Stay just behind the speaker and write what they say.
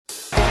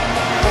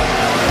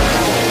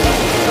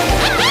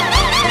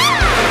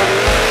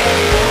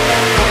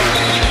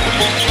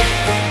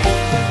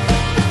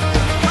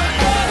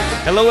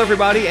Hello,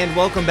 everybody, and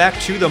welcome back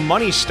to The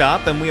Money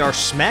Stop, and we are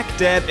smack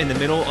dab in the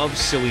middle of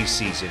silly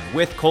season.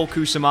 With Cole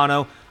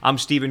Cusimano, I'm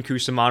Steven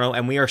Cusimano,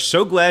 and we are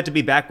so glad to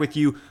be back with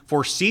you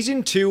for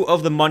Season 2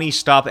 of The Money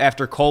Stop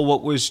after, Cole,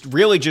 what was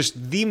really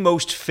just the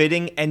most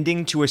fitting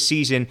ending to a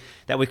season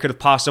that we could have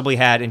possibly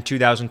had in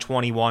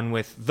 2021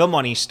 with The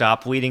Money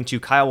Stop, leading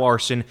to Kyle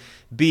Larson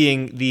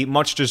being the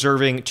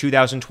much-deserving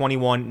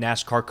 2021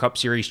 NASCAR Cup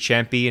Series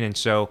champion, and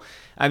so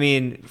I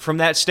mean, from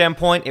that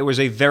standpoint, it was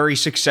a very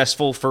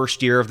successful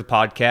first year of the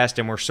podcast,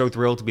 and we're so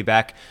thrilled to be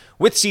back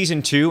with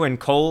Season 2. And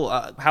Cole,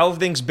 how have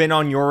things been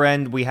on your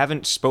end? We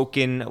haven't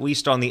spoken, at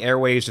least on the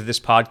airwaves of this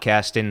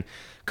podcast, in a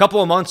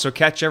couple of months, so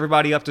catch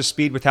everybody up to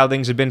speed with how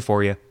things have been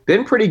for you.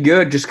 Been pretty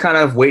good, just kind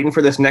of waiting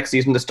for this next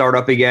season to start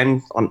up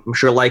again. I'm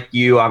sure like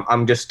you,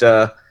 I'm just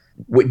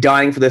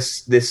dying for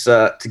this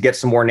to get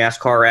some more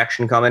NASCAR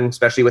action coming,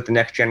 especially with the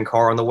next-gen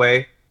car on the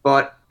way.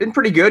 But been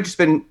pretty good. Just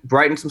been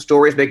writing some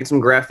stories, making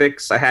some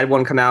graphics. I had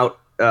one come out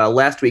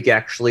last week,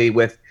 actually,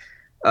 with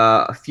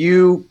a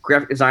few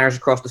graphic designers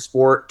across the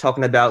sport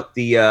talking about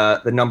the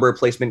number of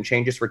placement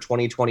changes for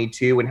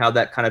 2022 and how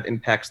that kind of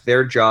impacts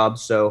their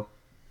jobs. So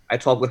I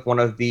talked with one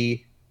of the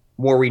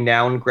more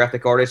renowned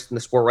graphic artists in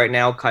the sport right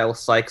now, Kyle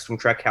Sykes from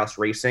Trackhouse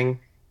Racing.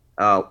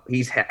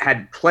 He's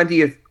had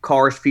plenty of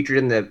cars featured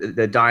in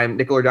the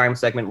nickel or dime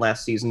segment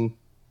last season,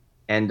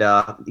 and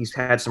he's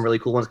had some really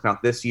cool ones come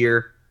out this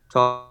year.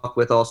 Talk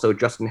with also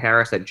Justin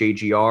Harris at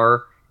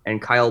JGR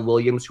and Kyle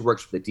Williams, who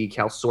works for the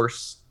Decal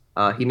Source.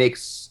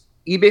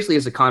 He basically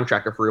is a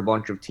contractor for a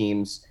bunch of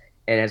teams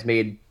and has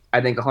made, I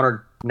think,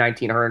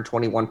 119,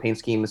 121 paint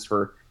schemes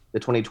for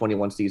the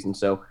 2021 season.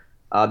 So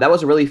that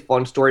was a really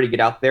fun story to get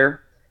out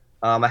there.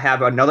 I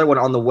have another one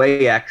on the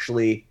way,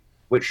 actually,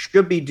 which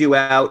should be due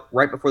out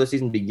right before the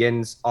season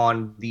begins,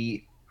 on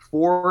the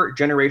 4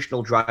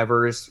 generational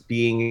drivers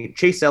being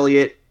Chase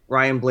Elliott,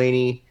 Ryan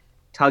Blaney,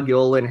 Todd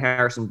Gilliland,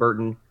 Harrison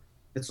Burton.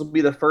 This will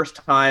be the first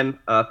time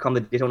come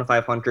the Daytona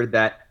 500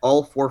 that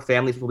all 4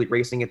 families will be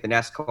racing at the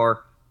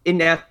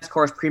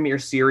NASCAR's Premier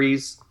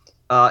Series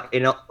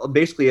in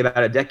basically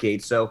about a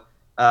decade. So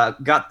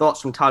got thoughts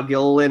from Todd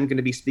Gilliland, going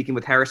to be speaking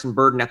with Harrison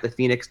Burton at the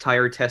Phoenix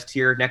Tire Test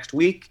here next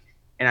week.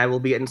 And I will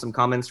be getting some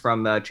comments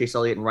from Chase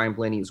Elliott and Ryan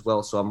Blaney as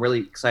well. So I'm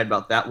really excited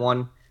about that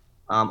one.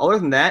 Other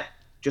than that,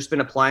 just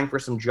been applying for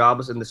some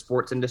jobs in the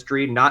sports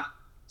industry, not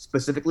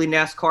specifically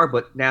NASCAR,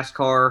 but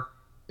NASCAR,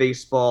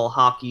 baseball,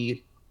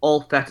 hockey,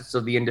 all facets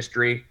of the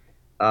industry,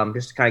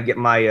 just to kind of get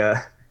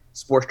my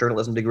sports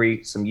journalism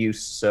degree some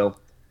use. So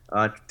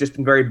just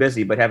been very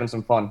busy, but having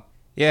some fun.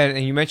 Yeah,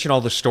 and you mentioned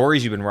all the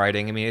stories you've been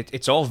writing. I mean,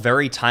 it's all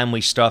very timely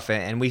stuff,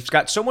 and we've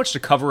got so much to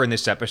cover in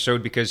this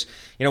episode because,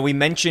 you know, we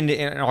mentioned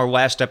in our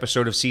last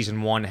episode of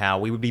Season 1 how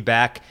we would be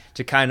back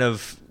to kind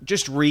of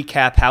just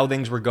recap how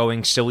things were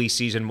going silly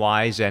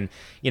season-wise, and,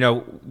 you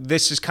know,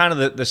 this is kind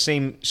of the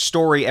same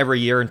story every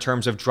year in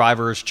terms of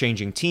drivers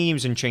changing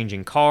teams and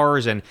changing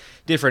cars and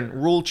different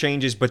rule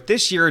changes, but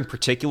this year in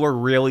particular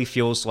really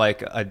feels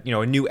like a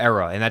new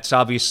era, and that's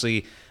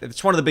obviously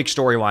it's one of the big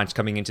storylines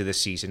coming into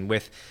this season,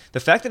 with the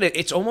fact that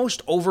it's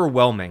almost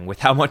overwhelming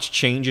with how much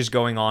change is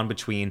going on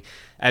between,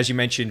 as you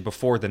mentioned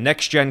before, the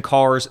next-gen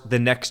cars, the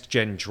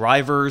next-gen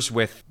drivers,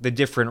 with the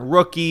different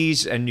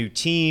rookies and new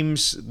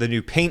teams, the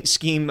new paint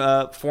scheme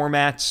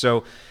formats.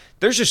 So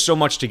there's just so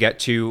much to get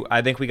to.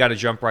 I think we got to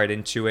jump right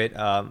into it.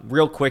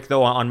 Real quick,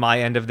 though, on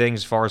my end of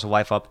things, as far as a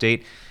life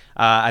update,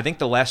 I think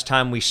the last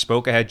time we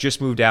spoke, I had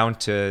just moved down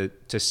to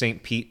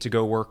St. Pete to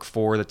go work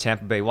for the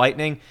Tampa Bay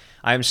Lightning.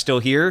 I am still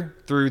here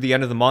through the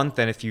end of the month,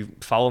 and if you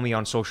follow me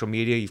on social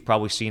media, you've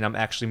probably seen I'm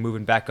actually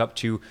moving back up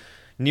to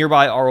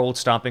nearby our old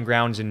stomping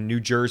grounds in New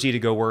Jersey to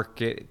go work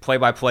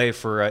play-by-play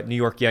for New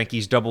York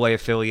Yankees AA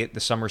affiliate, the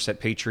Somerset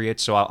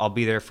Patriots. So I'll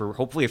be there for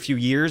hopefully a few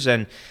years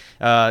and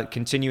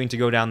continuing to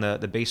go down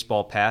the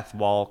baseball path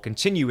while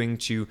continuing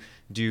to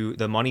do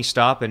the Money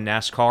Stop and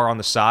NASCAR on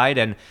the side.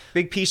 And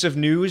big piece of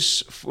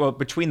news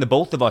between the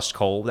both of us,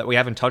 Cole, that we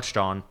haven't touched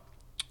on.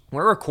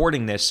 We're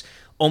recording this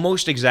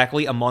almost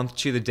exactly a month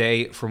to the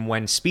day from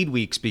when Speed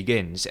Weeks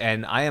begins,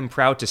 and I am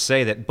proud to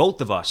say that both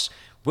of us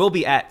will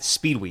be at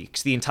Speed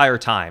Weeks the entire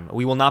time.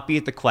 We will not be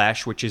at the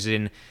Clash, which is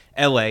in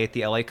LA, at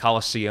the LA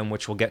Coliseum,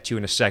 which we'll get to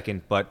in a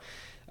second, but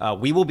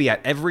we will be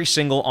at every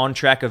single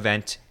on-track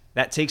event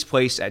that takes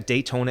place at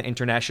Daytona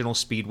International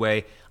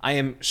Speedway. I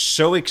am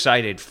so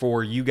excited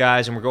for you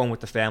guys, and we're going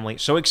with the family,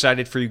 so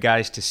excited for you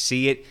guys to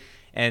see it.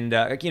 And,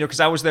 because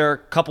I was there a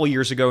couple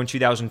years ago in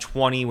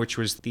 2020, which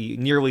was the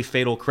nearly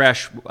fatal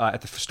crash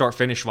at the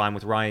start-finish line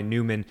with Ryan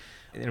Newman.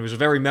 And it was a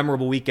very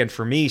memorable weekend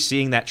for me,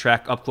 seeing that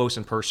track up close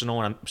and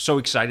personal. And I'm so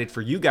excited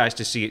for you guys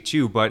to see it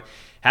too. But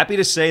happy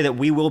to say that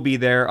we will be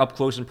there up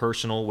close and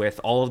personal with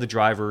all of the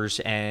drivers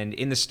and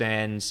in the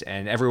stands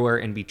and everywhere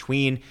in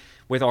between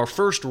with our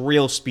first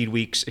real Speed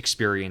Weeks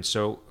experience.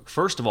 So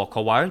first of all,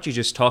 Cole, why don't you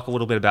just talk a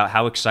little bit about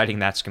how exciting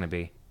that's going to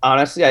be?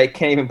 Honestly, I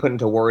can't even put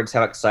into words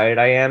how excited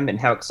I am and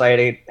how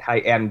excited I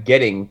am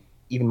getting,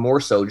 even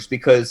more so, just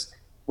because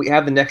we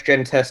have the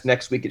next-gen test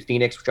next week at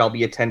Phoenix, which I'll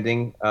be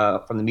attending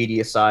from the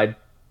media side,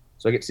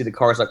 so I get to see the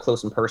cars up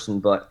close in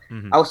person. But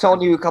I was telling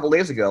you a couple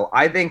days ago,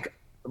 I think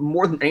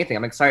more than anything,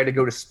 I'm excited to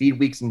go to speed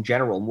weeks in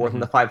general, more than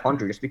Hmm. the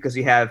 500, just because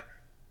you have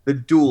the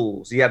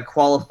duels, you have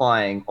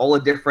qualifying, all the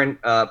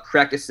different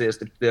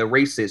practices, the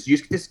races. You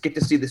just get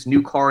to see this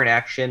new car in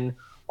action,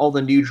 all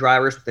the new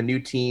drivers with the new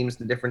teams,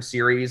 the different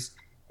series.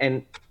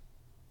 And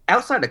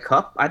outside of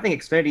Cup, I think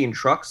Xfinity and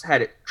Trucks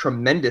had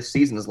tremendous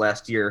seasons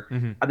last year.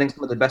 Hmm. I think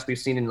some of the best we've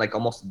seen in like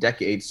almost a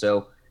decade.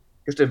 So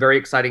just a very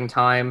exciting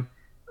time.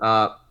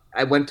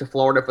 I went to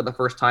Florida for the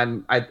first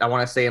time, I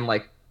want to say in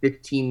like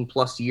 15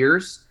 plus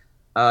years,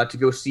 to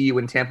go see you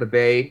in Tampa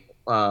Bay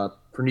for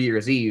New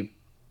Year's Eve.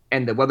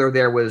 And the weather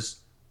there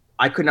was,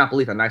 I could not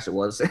believe how nice it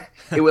was.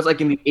 It was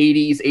like in the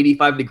 80s,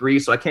 85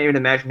 degrees. So I can't even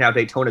imagine how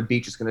Daytona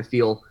Beach is going to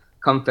feel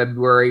come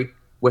February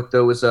with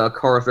those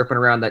cars ripping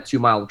around that 2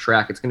 mile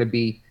track. It's going to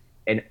be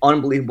an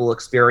unbelievable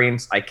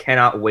experience. I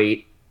cannot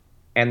wait.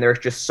 And there's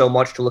just so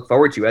much to look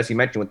forward to, as you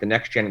mentioned, with the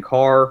next gen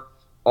car,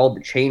 all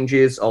the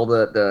changes, all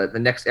the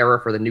next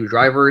era for the new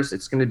drivers.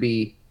 It's going to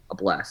be a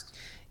blast.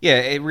 Yeah,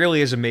 it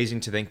really is amazing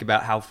to think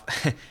about how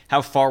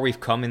how far we've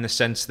come in the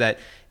sense that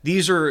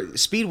these are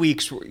speed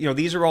weeks.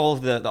 These are all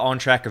of the on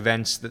track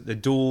events, the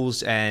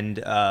duels and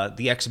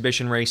the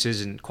exhibition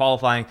races and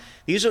qualifying.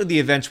 These are the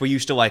events we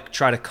used to like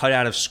try to cut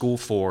out of school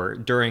for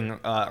during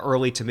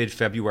early to mid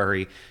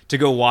February to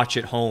go watch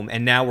at home.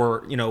 And now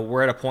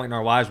we're at a point in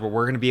our lives where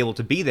we're going to be able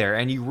to be there.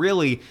 And you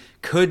really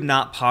could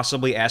not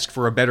possibly ask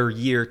for a better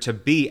year to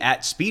be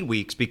at speed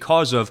weeks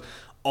because of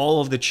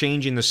all of the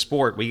change in the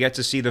sport. We get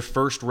to see the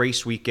first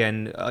race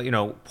weekend,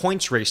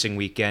 points racing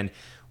weekend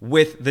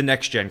with the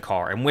next gen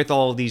car and with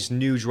all of these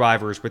new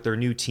drivers with their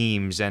new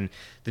teams and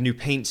the new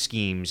paint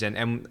schemes.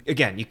 And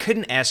again, you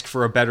couldn't ask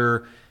for a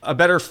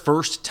better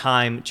first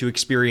time to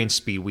experience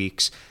speed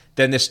weeks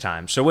than this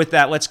time. So with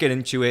that, let's get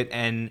into it.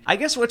 And I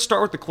guess let's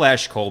start with the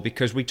Clash, Cole,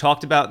 because we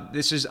talked about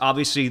this is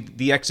obviously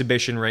the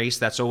exhibition race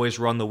that's always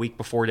run the week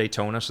before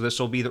Daytona. So this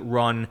will be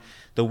run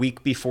the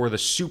week before the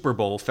Super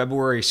Bowl,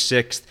 February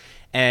 6th.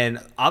 And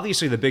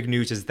obviously the big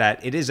news is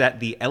that it is at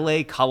the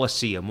LA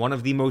Coliseum, one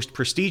of the most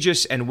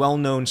prestigious and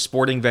well-known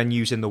sporting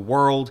venues in the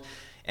world.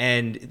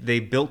 And they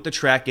built the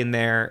track in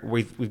there.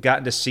 We've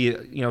gotten to see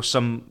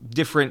some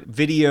different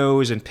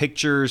videos and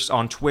pictures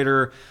on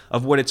Twitter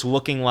of what it's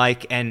looking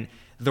like. And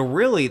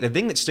the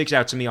thing that sticks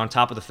out to me on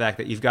top of the fact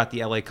that you've got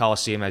the LA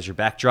Coliseum as your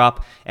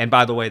backdrop, and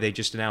by the way, they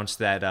just announced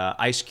that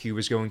Ice Cube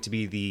is going to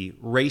be the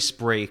race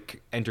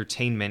break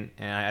entertainment,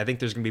 and I think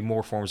there's going to be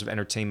more forms of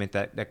entertainment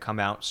that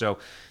come out. So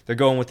they're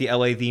going with the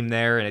LA theme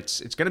there, and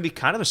it's going to be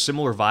kind of a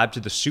similar vibe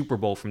to the Super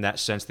Bowl from that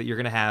sense that you're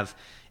going to have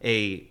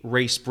a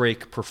race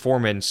break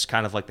performance,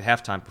 kind of like the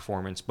halftime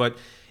performance. But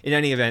in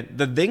any event,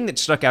 the thing that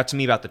stuck out to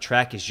me about the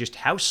track is just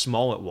how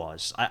small it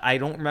was. I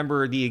don't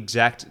remember the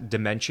exact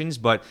dimensions,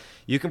 but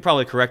you can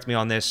probably correct me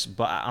on this,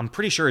 but I'm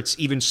pretty sure it's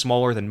even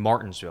smaller than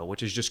Martinsville,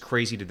 which is just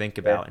crazy to think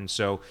about. And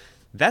so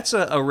that's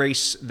a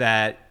race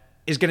that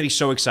is going to be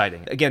so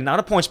exciting. Again, not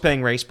a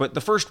points-paying race, but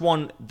the first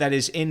one that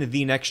is in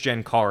the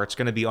next-gen car. It's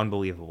going to be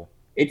unbelievable.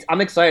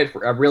 I'm excited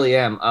I really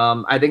am.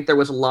 I think there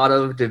was a lot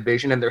of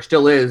division, and there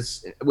still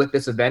is with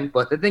this event.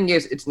 But the thing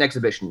is, it's an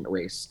exhibition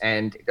race,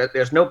 and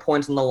there's no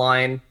points on the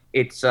line.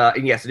 It's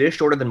and yes, it is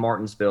shorter than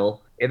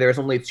Martinsville. And there's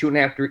only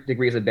 2.5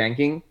 degrees of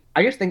banking.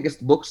 I just think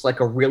this looks like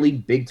a really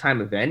big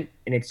time event,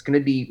 and it's going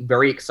to be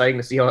very exciting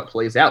to see how it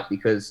plays out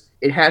because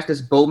it has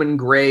this Bowman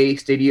Gray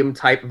Stadium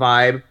type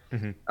vibe,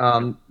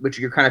 which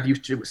you're kind of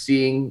used to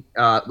seeing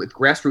with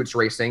grassroots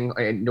racing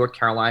in North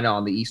Carolina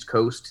on the East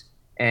Coast,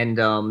 and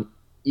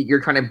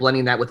you're kind of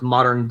blending that with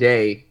modern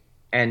day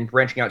and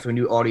branching out to a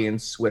new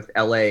audience with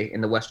LA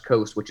and the West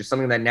Coast, which is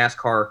something that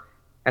NASCAR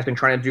has been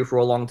trying to do for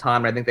a long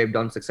time. And I think they've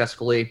done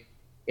successfully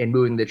in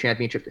moving the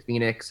championship to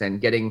Phoenix and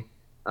getting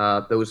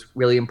those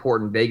really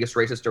important Vegas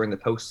races during the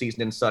postseason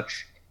and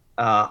such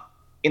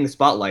in the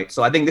spotlight.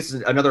 So I think this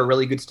is another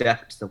really good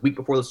step. It's the week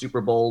before the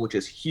Super Bowl, which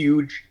is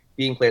huge,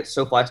 being played at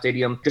SoFi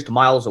Stadium, just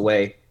miles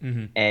away.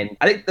 And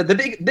I think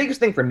the biggest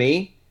thing for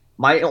me,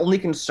 my only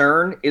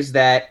concern is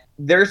that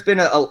there's been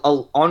a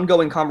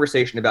ongoing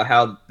conversation about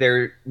how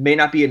there may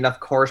not be enough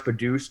cars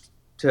produced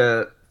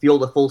to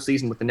field a full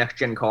season with the next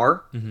gen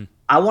car.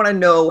 I want to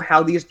know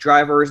how these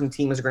drivers and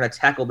teams are going to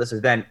tackle this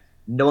event,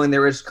 knowing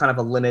there is kind of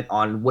a limit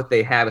on what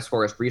they have as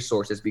far as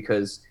resources,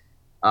 because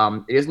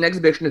it is an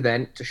exhibition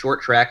event, it's a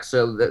short track,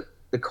 so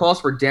the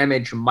cost for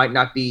damage might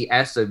not be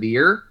as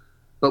severe.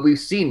 But we've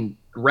seen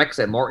wrecks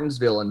at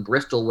Martinsville and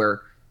Bristol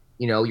where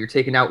you're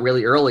taken out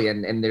really early,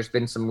 and there's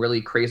been some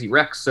really crazy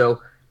wrecks.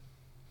 So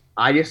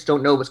I just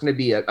don't know if it's going to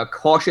be a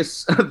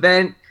cautious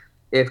event,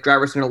 if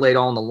drivers are going to lay it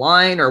all on the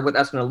line, or what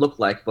that's going to look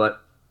like.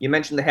 But you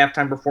mentioned the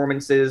halftime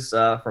performances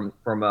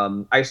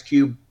from Ice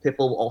Cube.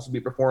 Pitbull will also be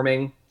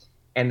performing,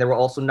 and there will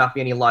also not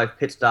be any live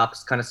pit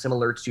stops, kind of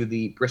similar to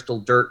the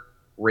Bristol Dirt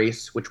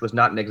race, which was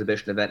not an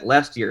exhibition event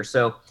last year.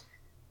 So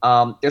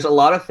there's a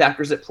lot of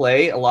factors at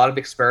play, a lot of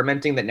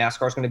experimenting that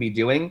NASCAR is going to be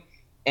doing.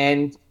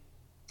 And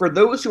for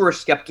those who are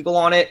skeptical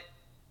on it,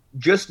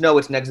 just know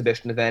it's an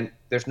exhibition event.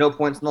 There's no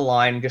points on the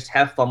line. Just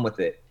have fun with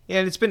it. Yeah,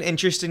 and it's been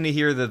interesting to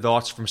hear the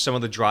thoughts from some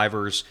of the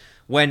drivers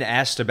when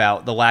asked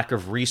about the lack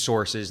of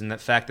resources and the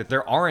fact that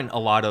there aren't a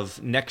lot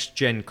of next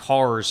gen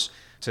cars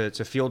to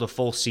field a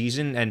full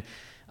season. And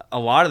a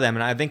lot of them,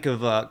 and I think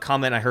of a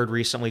comment I heard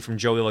recently from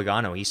Joey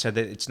Logano. He said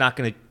that it's not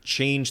going to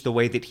change the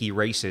way that he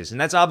races. And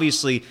that's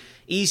obviously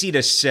easy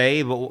to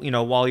say, but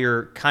while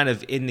you're kind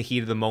of in the heat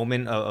of the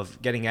moment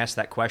of getting asked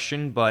that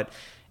question, but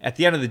at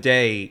the end of the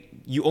day,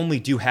 you only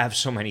do have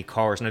so many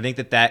cars. And I think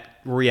that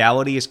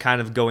reality is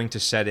kind of going to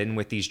set in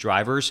with these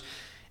drivers.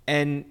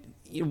 And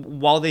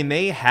while they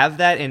may have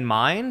that in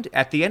mind,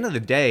 at the end of the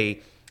day,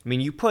 I mean,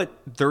 you put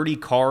 30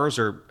 cars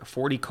or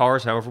 40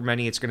 cars, however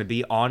many it's going to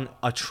be, on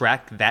a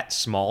track that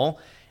small,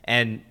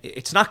 and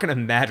it's not going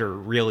to matter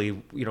really,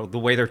 the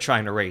way they're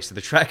trying to race. The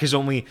track is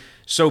only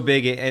so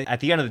big, and at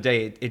the end of the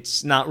day,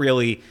 it's not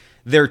really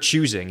their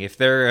choosing. If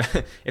there's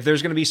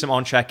going to be some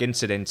on-track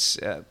incidents,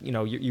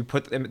 you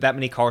put that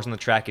many cars on the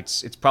track,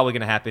 it's probably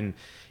going to happen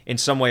in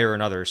some way or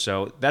another.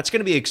 So that's going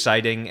to be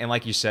exciting. And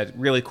like you said,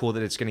 really cool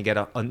that it's going to get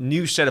a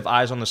new set of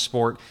eyes on the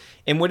sport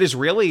in what is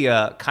really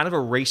kind of a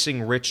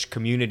racing-rich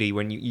community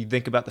when you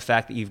think about the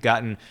fact that you've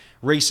gotten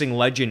racing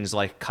legends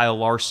like Kyle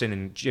Larson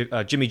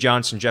and Jimmy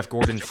Johnson, Jeff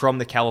Gordon from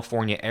the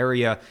California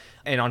area.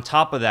 And on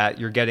top of that,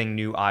 you're getting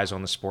new eyes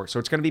on the sport. So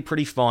it's going to be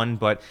pretty fun,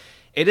 but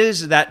it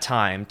is that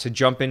time to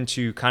jump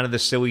into kind of the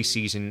silly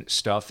season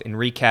stuff and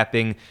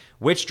recapping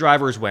which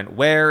drivers went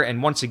where.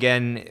 And once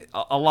again,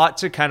 a lot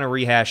to kind of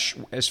rehash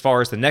as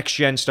far as the next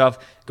gen stuff,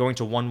 going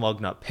to one lug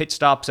nut pit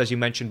stops, as you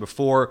mentioned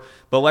before.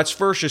 But let's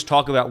first just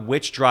talk about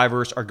which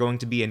drivers are going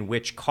to be in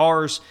which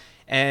cars.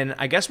 And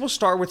I guess we'll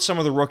start with some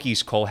of the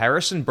rookies, Cole.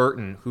 Harrison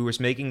Burton, who is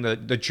making the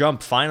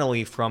jump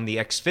finally from the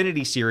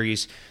Xfinity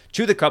Series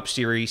to the Cup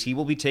Series. He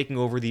will be taking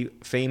over the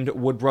famed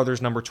Wood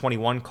Brothers number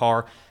 21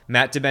 car.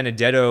 Matt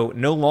DiBenedetto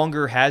no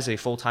longer has a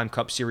full-time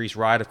Cup Series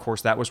ride. Of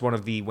course, that was one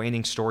of the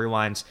waning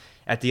storylines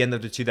at the end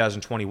of the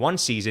 2021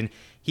 season.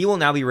 He will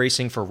now be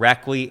racing for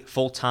Rackley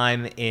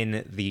full-time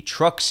in the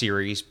Truck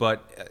Series.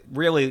 But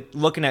really,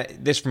 looking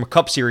at this from a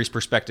Cup Series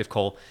perspective,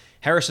 Cole,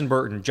 Harrison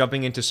Burton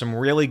jumping into some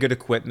really good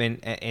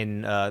equipment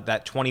in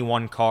that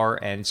 21 car,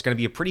 and it's going to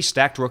be a pretty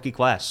stacked rookie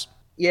class.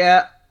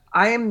 Yeah,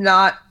 I am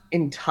not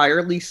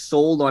entirely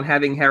sold on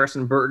having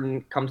Harrison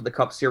Burton come to the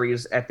Cup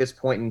Series at this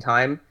point in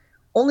time,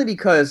 only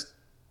because,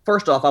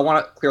 first off, I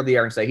want to clear the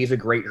air and say he's a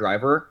great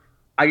driver.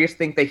 I just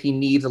think that he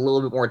needs a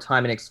little bit more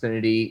time in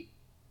Xfinity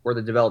or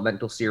the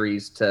developmental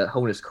series to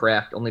hone his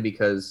craft, only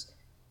because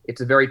it's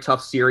a very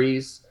tough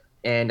series.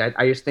 And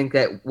I just think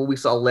that what we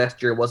saw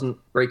last year wasn't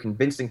very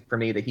convincing for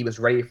me that he was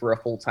ready for a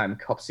full-time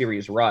Cup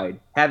Series ride.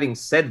 Having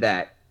said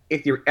that,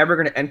 if you're ever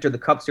going to enter the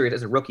Cup Series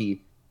as a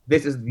rookie,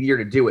 this is the year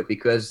to do it,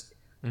 because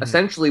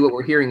essentially what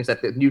we're hearing is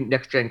that the new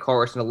next-gen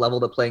car is going to level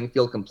the playing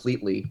field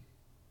completely.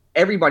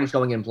 Everybody's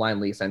going in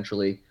blindly,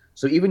 essentially.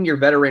 So even your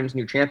veterans and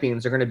your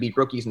champions are going to be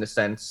rookies in a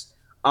sense.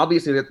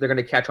 Obviously, they're going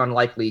to catch on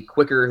likely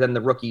quicker than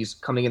the rookies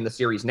coming in the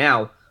series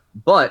now.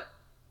 But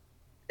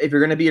if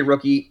you're going to be a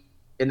rookie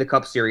in the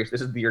Cup Series,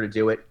 this is the year to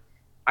do it.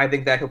 I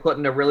think that he'll put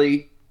in a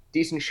really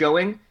decent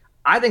showing.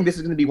 I think this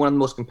is going to be one of the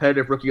most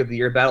competitive Rookie of the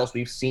Year battles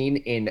we've seen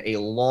in a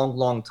long,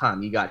 long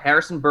time. You got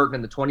Harrison Burton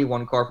in the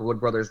 21 car for Wood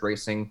Brothers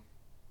Racing,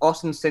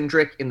 Austin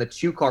Cindric in the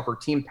 2 car for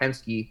Team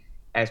Penske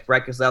as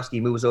Brad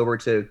Keselowski moves over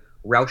to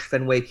Roush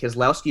Fenway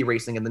Keselowski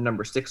Racing in the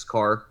number 6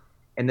 car.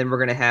 And then we're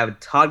going to have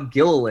Todd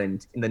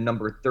Gilliland in the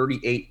number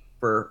 38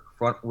 for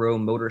Front Row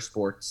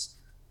Motorsports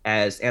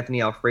as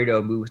Anthony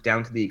Alfredo moves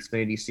down to the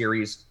Xfinity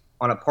Series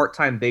on a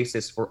part-time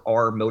basis for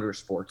R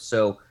Motorsports.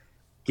 So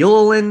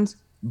Gilliland,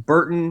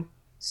 Burton,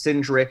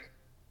 Cindric,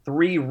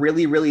 3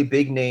 really, really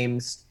big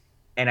names.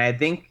 And I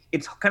think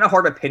it's kind of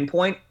hard to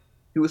pinpoint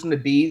who's going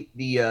to be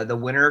the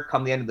winner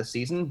come the end of the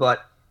season.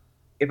 But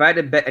if I had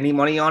to bet any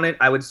money on it,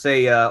 I would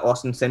say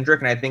Austin Cindric,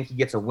 and I think he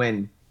gets a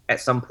win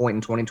at some point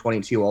in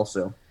 2022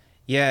 also.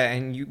 Yeah,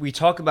 and we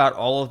talk about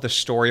all of the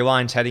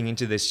storylines heading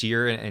into this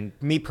year, and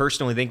me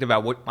personally thinking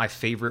about what my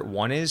favorite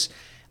one is.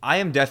 I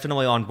am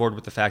definitely on board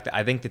with the fact that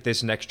I think that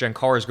this next-gen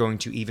car is going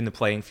to even the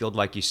playing field,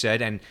 like you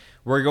said, and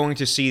we're going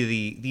to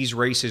see these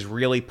races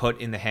really put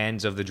in the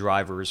hands of the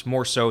drivers,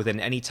 more so than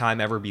any time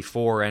ever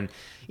before. And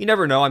you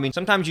never know. I mean,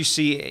 sometimes you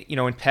see,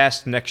 in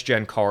past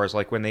next-gen cars,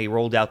 like when they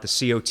rolled out the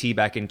COT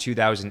back in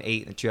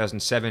 2008 and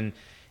 2007,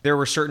 there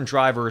were certain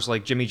drivers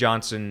like Jimmy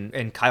Johnson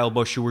and Kyle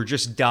Busch who were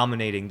just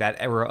dominating that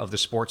era of the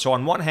sport. So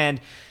on one hand,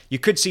 you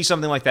could see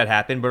something like that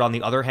happen, but on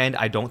the other hand,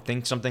 I don't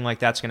think something like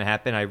that's going to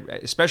happen.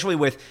 Especially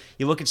with,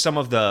 you look at some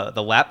of the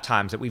lap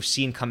times that we've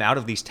seen come out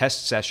of these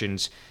test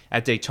sessions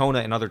at Daytona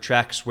and other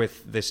tracks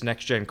with this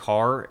next-gen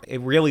car,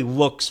 it really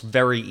looks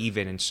very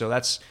even. And so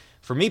that's,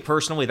 for me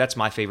personally, that's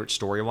my favorite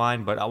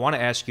storyline. But I want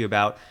to ask you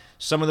about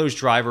some of those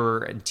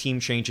driver and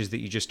team changes that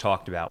you just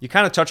talked about. You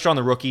kind of touched on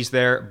the rookies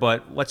there,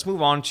 but let's move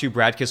on to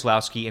Brad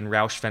Keselowski and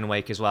Roush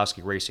Fenway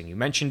Keselowski Racing. You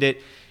mentioned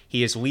it.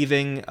 He is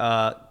leaving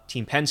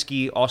Team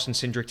Penske, Austin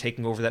Cindric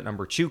taking over that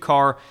number 2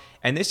 car.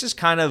 And this is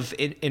kind of,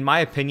 in my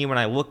opinion, when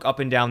I look up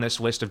and down this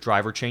list of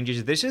driver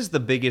changes, this is the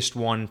biggest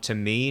one to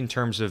me in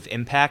terms of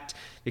impact,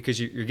 because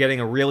you're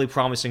getting a really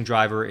promising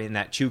driver in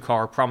that 2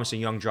 car,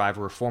 promising young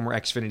driver, a former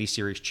Xfinity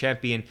Series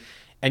champion.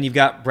 And you've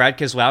got Brad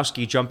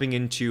Keselowski jumping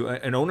into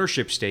an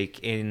ownership stake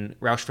in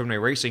Roush Fenway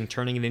Racing,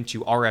 turning it into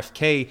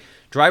RFK,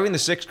 driving the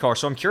 6 car.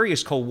 So I'm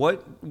curious, Cole,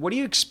 what do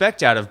you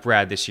expect out of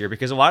Brad this year?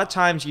 Because a lot of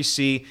times you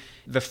see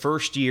the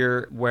first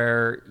year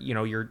where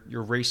you're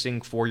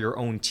racing for your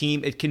own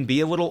team, it can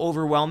be a little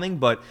overwhelming.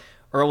 But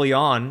early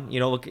on,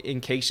 look, in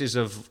cases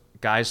of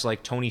guys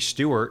like Tony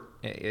Stewart,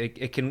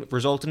 it can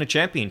result in a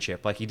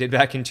championship like he did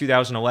back in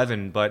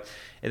 2011. But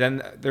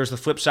then there's the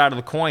flip side of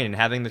the coin, and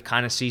having the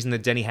kind of season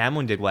that Denny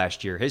Hamlin did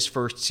last year, his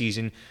first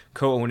season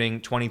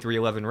co-owning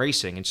 2311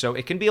 Racing. And so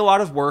it can be a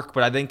lot of work,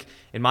 but I think,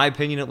 in my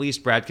opinion at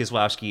least, Brad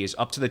Keselowski is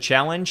up to the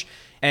challenge.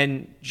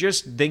 And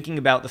just thinking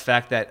about the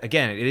fact that,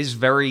 again, it is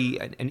very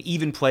an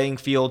even playing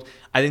field,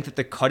 I think that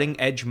the cutting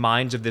edge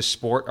minds of this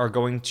sport are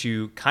going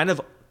to kind of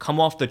come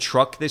off the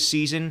truck this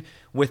season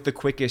with the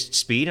quickest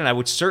speed. And I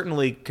would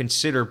certainly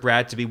consider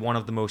Brad to be one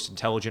of the most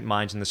intelligent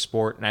minds in the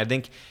sport. And I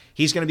think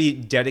he's going to be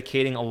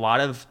dedicating a lot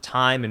of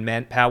time and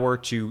manpower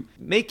to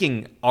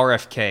making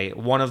RFK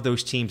one of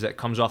those teams that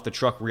comes off the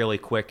truck really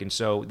quick. And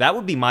so that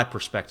would be my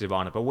perspective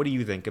on it. But what do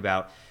you think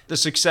about the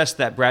success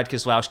that Brad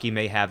Keselowski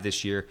may have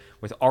this year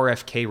with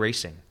RFK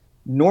Racing?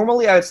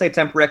 Normally, I would say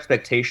temper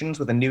expectations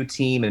with a new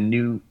team and a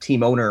new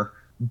team owner.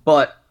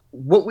 But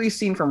what we've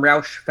seen from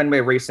Roush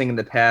Fenway Racing in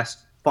the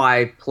past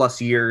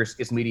 5+ years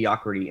is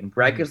mediocrity, and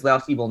Brad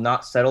Keselowski will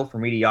not settle for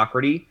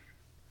mediocrity.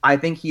 I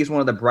think he is one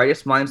of the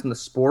brightest minds in the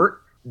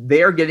sport.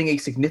 They are getting a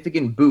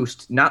significant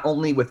boost, not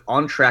only with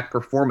on-track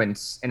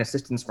performance and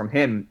assistance from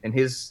him and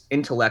his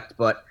intellect,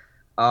 but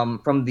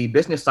from the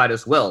business side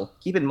as well.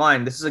 Keep in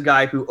mind, this is a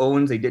guy who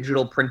owns a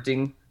digital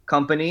printing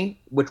company,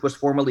 which was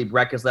formerly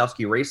Brad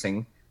Keselowski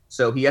Racing.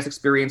 So he has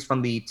experience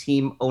from the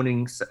team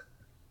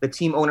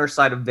owner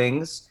side of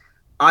things.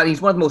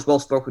 He's one of the most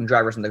well-spoken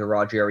drivers in the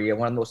garage area,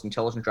 one of the most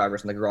intelligent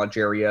drivers in the garage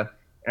area,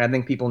 and I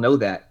think people know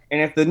that. And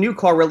if the new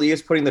car really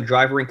is putting the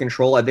driver in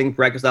control, I think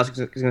Brad Keselowski is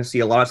going to see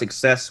a lot of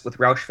success with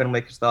Roush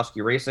Fenway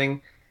Keselowski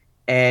Racing.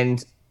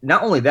 And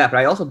not only that, but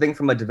I also think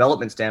from a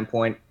development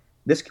standpoint,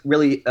 this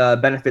really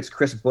benefits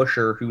Chris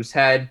Buescher, who's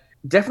had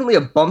definitely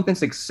a bump in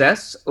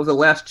success over the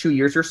last 2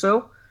 years or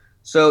so.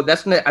 So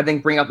that's going to, I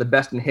think, bring out the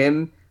best in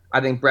him.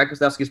 I think Brad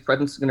Keselowski's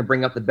presence is going to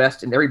bring out the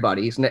best in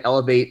everybody. He's going to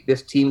elevate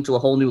this team to a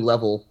whole new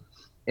level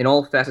in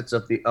all facets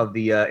of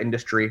the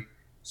industry.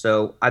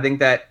 So I think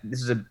that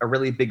this is a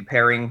really big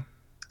pairing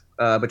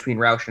between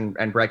Roush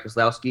and Brad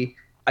Keselowski.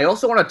 I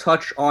also want to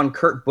touch on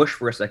Kurt Busch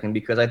for a second,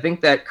 because I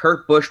think that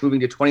Kurt Busch moving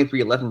to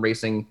 2311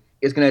 Racing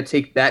is going to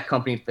take that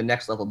company to the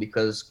next level,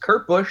 because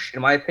Kurt Busch,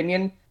 in my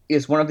opinion,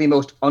 is one of the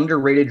most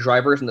underrated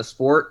drivers in the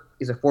sport.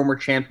 He's a former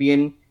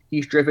champion.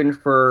 He's driven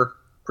for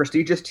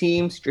prestigious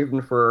teams,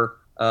 driven for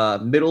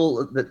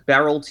middle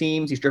barrel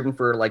teams. He's driven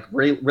for like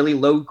really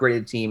low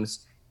graded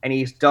teams. And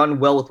he's done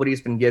well with what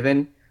he's been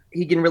given.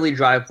 He can really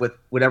drive with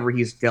whatever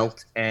he's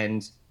dealt,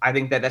 and I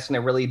think that that's going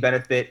to really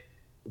benefit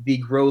the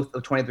growth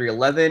of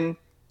 2311.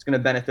 It's going to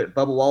benefit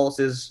Bubba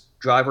Wallace's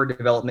driver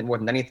development more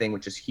than anything,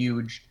 which is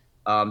huge.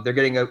 They're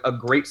getting a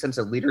great sense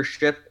of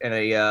leadership and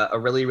a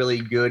really,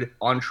 really good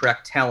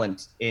on-track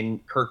talent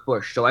in Kurt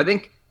Busch. So I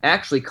think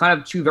actually kind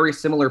of two very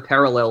similar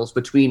parallels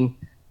between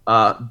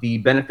the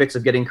benefits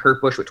of getting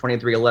Kurt Busch with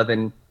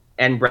 2311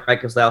 and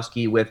Brad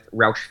Keselowski with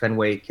Roush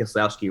Fenway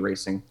Keselowski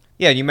Racing.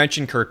 Yeah, you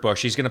mentioned Kurt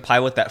Busch. He's going to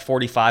pilot that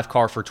 45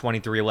 car for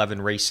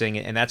 2311 Racing,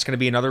 and that's going to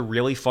be another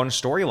really fun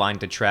storyline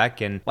to track.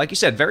 And like you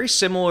said, very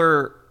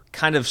similar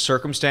kind of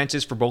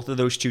circumstances for both of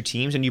those two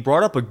teams. And you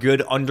brought up a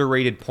good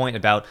underrated point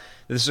about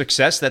the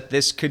success that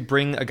this could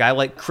bring a guy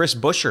like Chris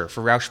Buescher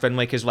for Roush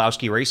Fenway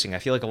Keselowski Racing. I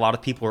feel like a lot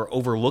of people are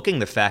overlooking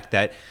the fact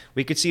that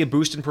we could see a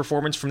boost in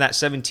performance from that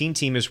 17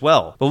 team as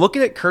well. But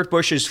looking at Kurt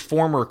Busch's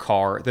former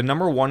car, the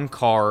number 1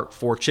 car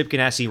for Chip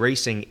Ganassi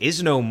Racing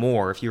is no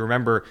more. If you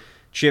remember,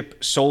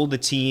 Chip sold the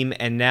team,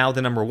 and now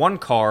the number 1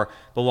 car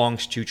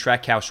belongs to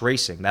Trackhouse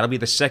Racing. That'll be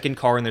the second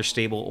car in their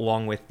stable,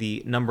 along with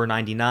the number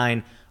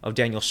 99 of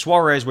Daniel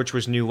Suarez, which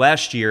was new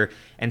last year.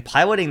 And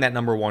piloting that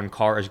number 1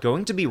 car is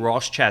going to be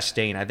Ross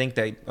Chastain. I think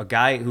that a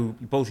guy who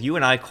both you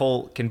and I,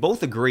 Cole, can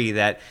both agree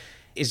that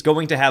is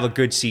going to have a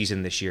good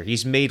season this year.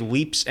 He's made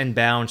leaps and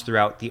bounds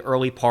throughout the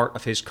early part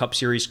of his Cup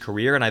Series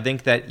career, and I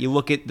think that you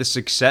look at the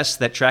success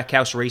that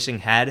Trackhouse Racing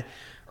had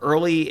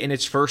early in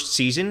its first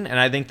season, and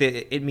I think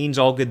that it means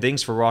all good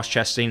things for Ross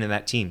Chastain and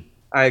that team.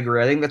 I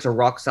agree. I think that's a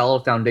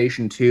rock-solid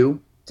foundation,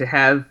 too. To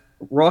have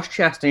Ross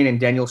Chastain and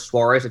Daniel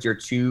Suarez as your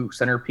 2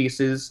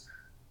 centerpieces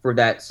for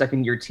that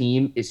second-year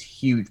team is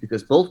huge,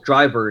 because both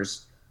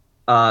drivers,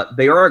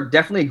 they are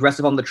definitely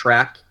aggressive on the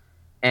track,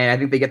 and I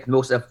think they get the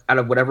most out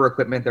of whatever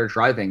equipment they're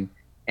driving.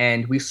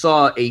 And we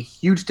saw a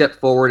huge step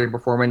forward in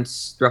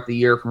performance throughout the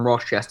year from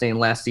Ross Chastain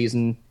last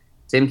season.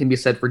 Same can be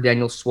said for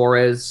Daniel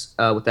Suarez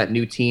with that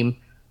new team.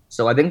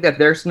 So I think that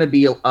there's going to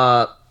be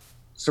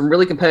some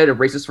really competitive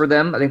races for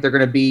them. I think they're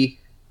going to be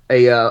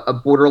a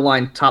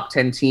borderline top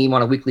 10 team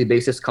on a weekly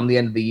basis come the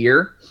end of the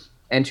year.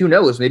 And who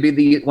knows,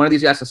 maybe one of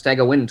these guys can snag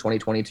a win in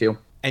 2022.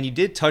 And you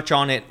did touch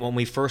on it when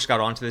we first got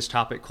onto this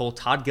topic, Cole.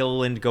 Todd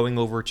Gilliland going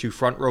over to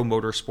Front Row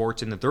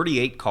Motorsports in the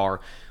 38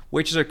 car,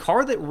 which is a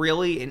car that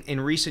really,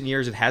 in recent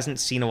years, it hasn't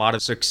seen a lot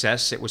of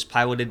success. It was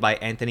piloted by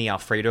Anthony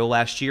Alfredo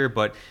last year,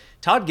 but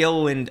Todd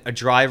Gilliland, a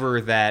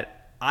driver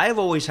that I've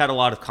always had a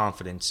lot of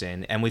confidence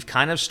in, and we've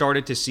kind of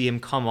started to see him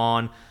come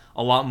on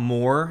a lot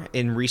more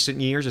in recent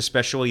years,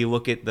 especially you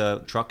look at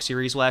the Truck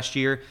Series last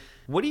year.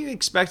 What do you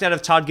expect out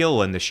of Todd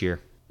Gilliland this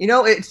year?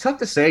 It's tough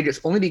to say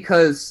just only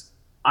because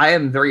I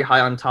am very high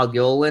on Todd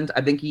Gilliland.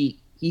 I think he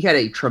had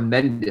a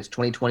tremendous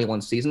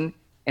 2021 season.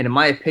 And in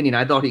my opinion,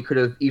 I thought he could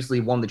have easily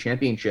won the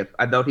championship.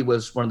 I thought he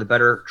was one of the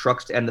better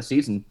trucks to end the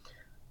season.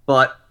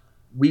 But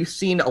we've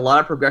seen a lot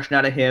of progression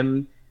out of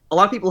him. A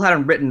lot of people had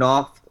him written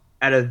off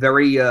at a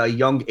very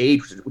young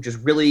age, which is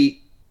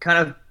really kind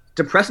of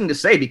depressing to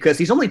say because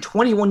he's only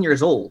 21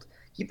 years old.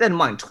 Keep that in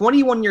mind.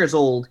 21 years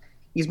old.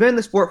 He's been in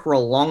the sport for a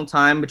long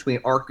time between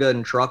ARCA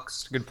and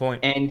trucks. Good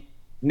point. And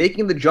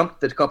making the jump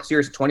to the Cup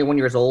Series at 21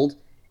 years old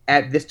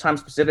at this time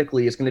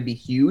specifically is going to be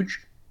huge.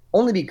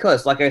 Only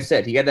because, like I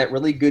said, he had that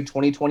really good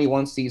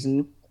 2021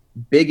 season,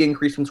 big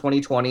increase from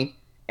 2020,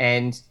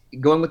 and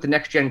going with the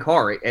next-gen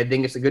car, I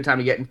think it's a good time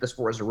to get into the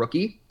sport as a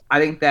rookie. I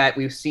think that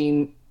we've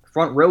seen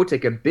Front Row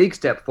take a big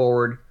step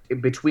forward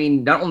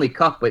between not only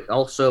Cup, but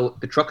also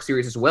the Truck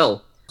Series as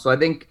well. So I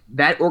think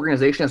that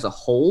organization as a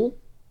whole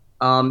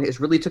has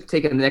really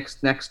taken the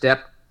next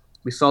step.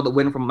 We saw the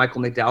win from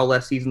Michael McDowell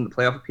last season, the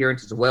playoff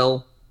appearance as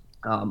well,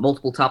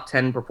 multiple top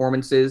 10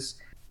 performances.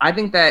 I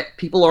think that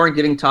people aren't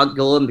giving Todd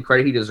Gilliland the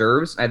credit he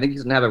deserves. I think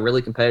he's going to have a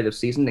really competitive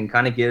season and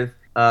kind of give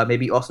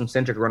maybe Austin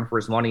Cindric a run for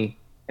his money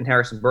and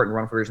Harrison Burton a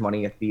run for his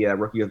money at the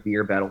Rookie of the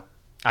Year battle.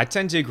 I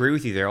tend to agree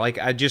with you there. Like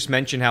I just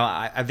mentioned how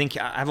I think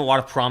I have a lot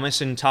of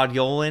promise in Todd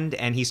Gilliland,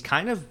 and he's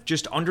kind of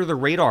just under the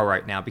radar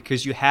right now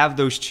because you have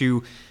those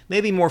two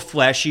maybe more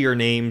flashier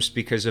names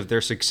because of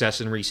their success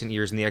in recent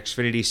years in the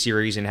Xfinity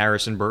Series in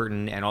Harrison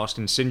Burton and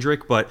Austin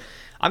Cindric. But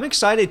I'm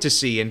excited to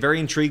see and very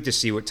intrigued to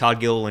see what Todd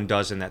Gilliland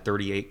does in that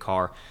 38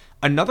 car.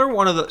 Another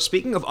one of the,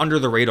 speaking of under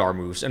the radar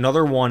moves,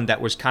 another one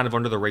that was kind of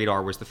under the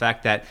radar was the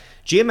fact that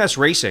GMS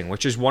Racing,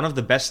 which is one of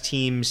the best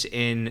teams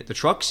in the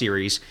Truck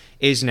Series,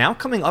 is now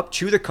coming up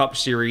to the Cup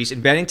Series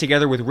and banding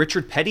together with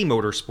Richard Petty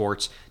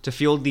Motorsports to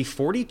field the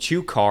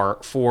 42 car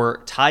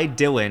for Ty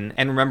Dillon.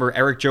 And remember,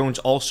 Eric Jones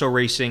also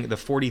racing the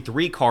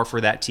 43 car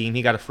for that team.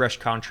 He got a fresh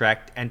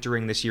contract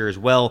entering this year as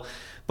well.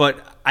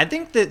 But I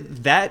think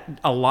that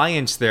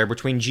alliance there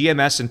between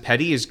GMS and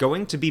Petty is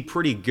going to be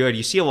pretty good.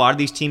 You see a lot of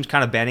these teams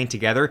kind of banding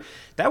together.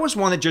 That was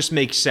one that just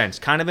makes sense,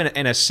 kind of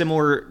in a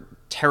similar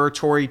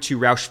territory to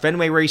Roush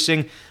Fenway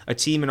Racing, a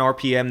team in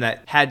RPM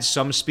that had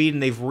some speed,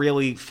 and they've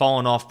really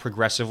fallen off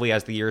progressively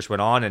as the years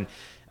went on. And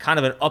kind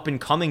of an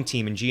up-and-coming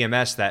team in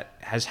GMS that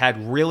has had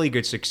really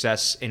good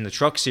success in the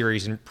Truck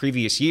Series in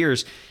previous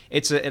years.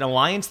 It's an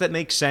alliance that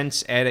makes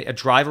sense, and a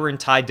driver in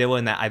Ty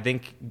Dillon that I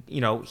think,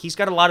 he's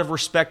got a lot of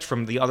respect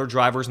from the other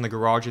drivers in the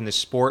garage in this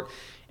sport,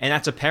 and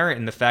that's apparent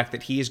in the fact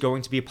that he is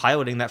going to be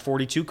piloting that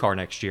 42 car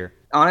next year.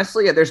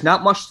 Honestly, there's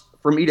not much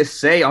for me to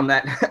say on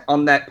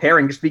that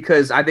pairing, just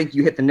because I think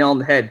you hit the nail on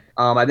the head.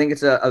 I think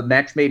it's a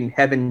match made in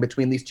heaven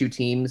between these two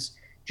teams.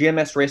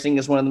 GMS Racing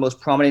is one of the most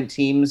prominent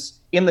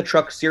teams in the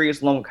Truck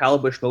Series along with Kyle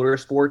Busch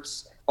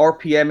Motorsports.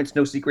 RPM, it's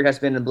no secret, has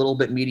been a little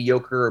bit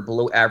mediocre or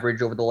below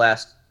average over the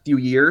last few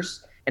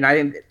years. And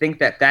I think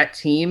that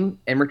team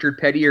and Richard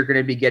Petty are going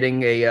to be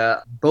getting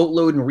a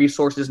boatload in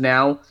resources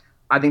now.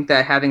 I think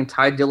that having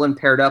Ty Dillon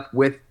paired up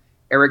with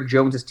Eric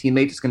Jones as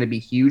teammates is going to be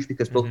huge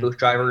because both those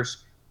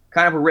drivers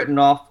kind of were written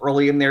off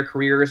early in their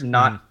careers and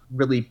not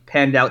really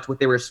panned out to what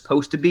they were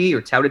supposed to be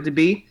or touted to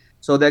be.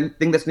 So I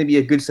think that's going to be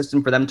a good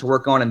system for them to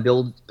work on and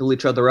build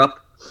each other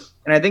up.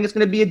 And I think it's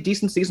going to be a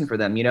decent season for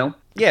them, Yeah,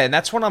 and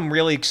that's what I'm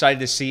really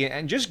excited to see.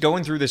 And just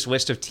going through this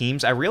list of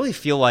teams, I really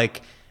feel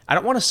like, I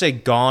don't want to say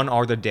gone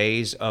are the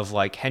days of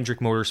like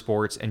Hendrick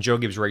Motorsports and Joe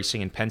Gibbs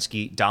Racing and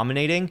Penske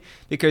dominating,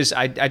 because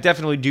I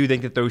definitely do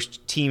think that those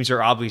teams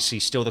are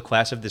obviously still the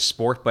class of this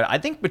sport. But I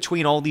think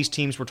between all these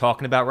teams we're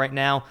talking about right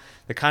now,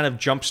 the kind of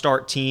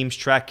jumpstart teams,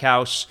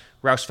 Trackhouse,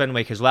 Roush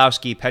Fenway,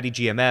 Keselowski, Petty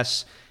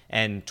GMS,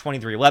 and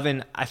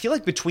 2311, I feel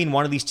like between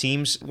one of these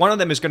teams, one of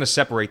them is going to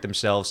separate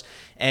themselves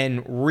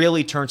and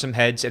really turn some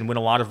heads and win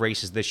a lot of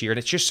races this year. And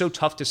it's just so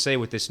tough to say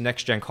with this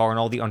next-gen car and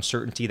all the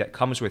uncertainty that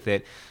comes with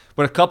it.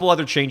 But a couple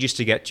other changes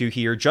to get to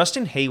here.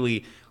 Justin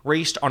Haley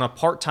raced on a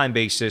part-time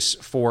basis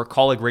for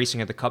Colleague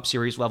Racing at the Cup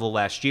Series level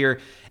last year,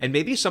 and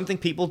maybe something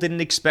people didn't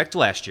expect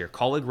last year.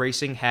 Colleague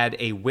Racing had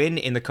a win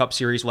in the Cup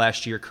Series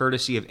last year,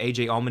 courtesy of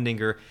AJ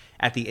Allmendinger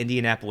at the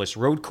Indianapolis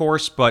Road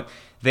Course, but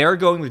they're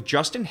going with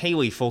Justin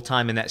Haley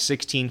full-time in that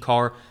 16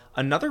 car,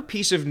 another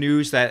piece of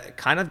news that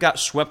kind of got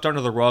swept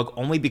under the rug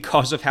only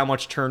because of how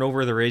much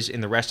turnover there is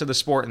in the rest of the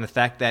sport and the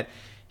fact that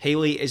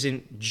Haley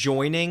isn't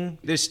joining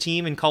this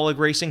team in Kaulig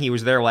Racing. He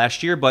was there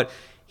last year, but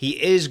he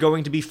is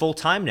going to be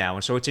full-time now.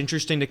 And so it's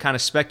interesting to kind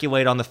of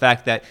speculate on the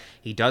fact that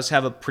he does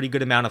have a pretty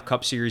good amount of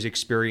Cup Series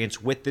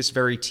experience with this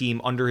very team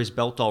under his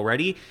belt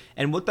already.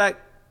 And what that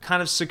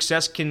kind of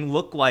success can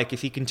look like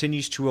if he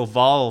continues to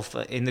evolve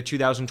in the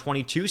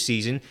 2022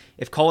 season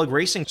if Kaulig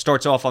Racing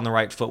starts off on the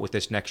right foot with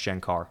this next-gen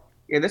car.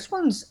 Yeah, this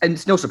one's, and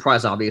it's no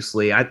surprise,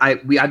 obviously. I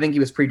think he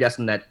was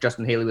predestined that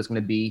Justin Haley was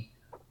going to be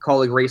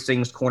Kaulig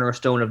Racing's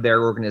cornerstone of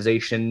their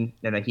organization,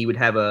 and that he would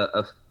have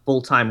a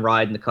full-time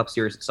ride in the Cup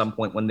Series at some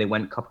point when they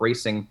went Cup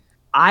Racing.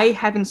 I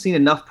haven't seen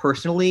enough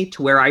personally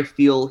to where I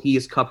feel he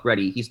is Cup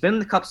ready. He's been in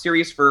the Cup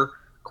Series for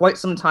quite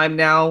some time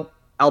now,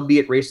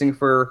 albeit racing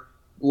for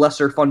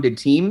lesser funded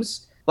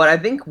teams. But I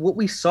think what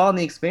we saw in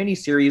the Xfinity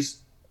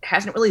Series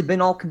hasn't really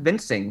been all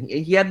convincing.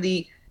 He had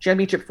the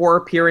Championship 4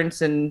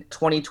 appearance in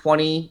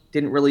 2020,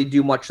 didn't really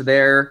do much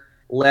there.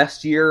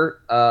 Last year,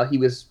 he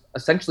was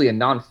essentially a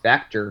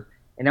non-factor.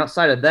 And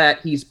outside of that,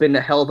 he's been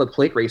a hell of a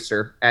plate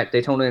racer at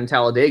Daytona and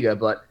Talladega.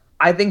 But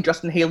I think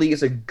Justin Haley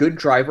is a good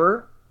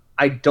driver.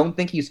 I don't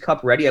think he's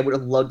Cup ready. I would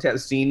have loved to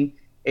have seen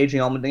AJ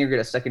Allmendinger get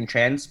a second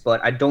chance, but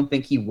I don't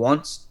think he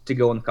wants to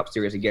go in the Cup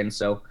Series again.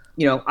 So,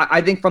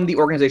 I think from the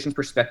organization's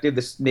perspective,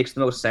 this makes the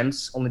most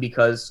sense only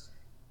because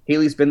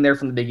Haley's been there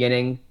from the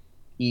beginning.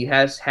 He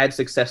has had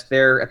success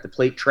there at the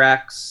plate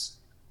tracks.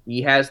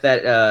 He has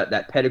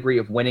that pedigree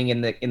of winning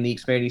in the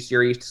Xfinity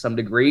Series to some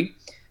degree.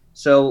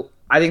 So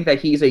I think that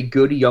he's a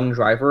good young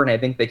driver, and I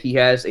think that he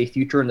has a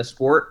future in the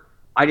sport.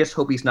 I just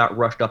hope he's not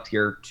rushed up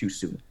here too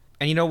soon.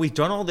 And we've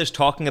done all this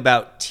talking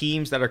about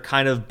teams that are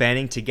kind of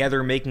banding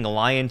together, making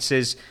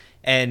alliances,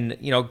 and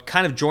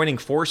kind of joining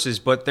forces,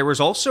 but there was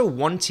also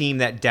one team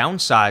that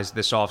downsized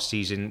this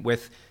offseason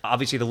with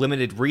obviously the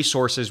limited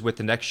resources with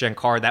the next-gen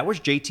car. That was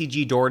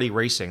JTG Daugherty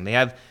Racing. They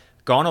have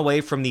gone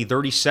away from the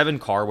 37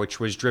 car, which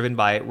was driven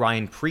by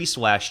Ryan Preece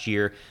last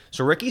year.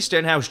 So Ricky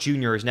Stenhouse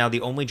Jr. is now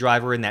the only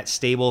driver in that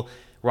stable.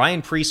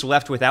 Ryan Preece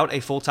left without a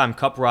full-time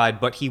Cup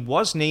ride, but he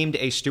was named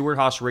a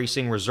Stewart-Haas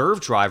Racing reserve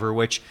driver,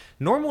 which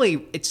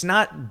normally it's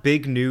not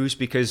big news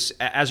because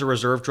as a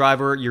reserve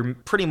driver, you're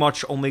pretty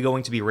much only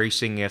going to be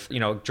racing if,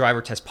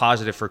 driver tests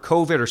positive for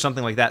COVID or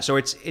something like that. So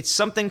it's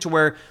something to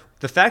where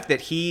the fact that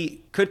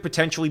he could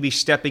potentially be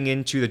stepping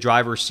into the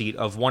driver's seat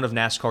of one of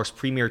NASCAR's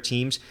premier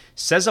teams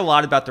says a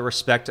lot about the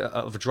respect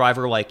of a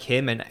driver like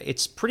him, and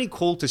it's pretty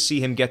cool to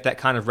see him get that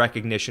kind of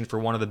recognition for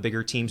one of the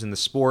bigger teams in the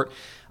sport.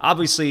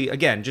 Obviously,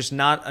 again, just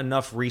not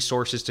enough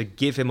resources to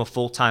give him a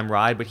full-time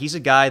ride, but he's a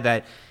guy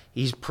that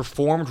he's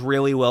performed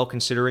really well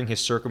considering his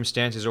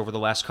circumstances over the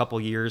last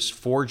couple years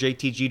for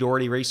JTG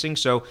Daugherty Racing.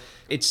 So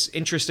it's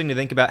interesting to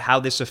think about how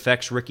this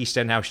affects Ricky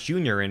Stenhouse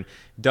Jr. and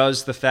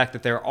does the fact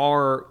that there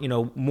are,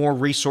 more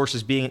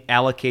resources being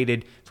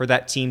allocated for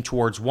that team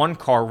towards one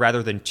car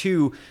rather than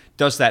two,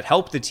 does that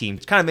help the team?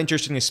 It's kind of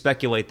interesting to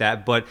speculate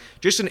that, but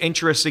just an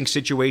interesting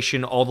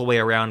situation all the way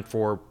around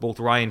for both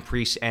Ryan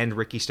Preece and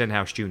Ricky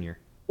Stenhouse Jr.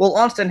 Well,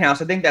 on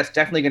Stenhouse, I think that's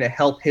definitely going to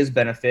help his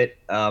benefit,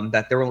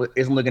 that there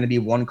is only going to be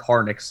one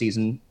car next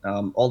season.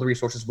 All the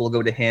resources will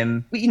go to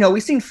him.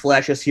 We've seen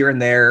flashes here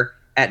and there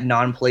at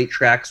non-plate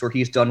tracks where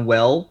he's done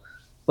well,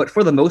 but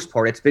for the most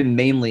part, it's been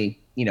mainly,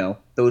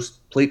 those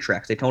plate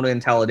tracks, Daytona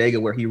and Talladega,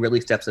 where he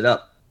really steps it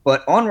up.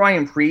 But on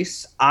Ryan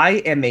Preece, I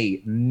am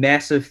a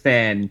massive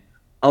fan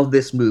of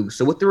this move.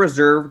 So what the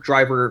reserve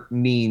driver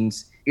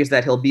means is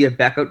that he'll be a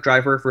backup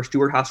driver for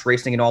Stewart-Haas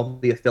Racing and all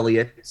the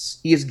affiliates.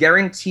 He is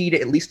guaranteed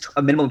at least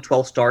a minimum of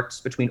 12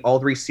 starts between all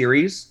three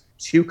series,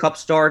 2 Cup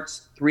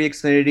starts, 3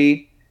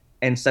 Xfinity,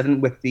 and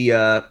 7 with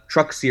the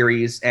Truck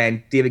Series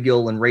and David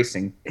Gilliland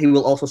Racing. He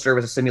will also serve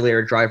as a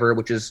simulator driver,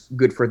 which is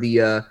good for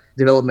the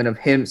development of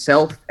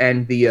himself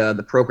and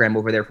the program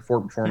over there for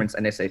Ford Performance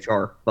and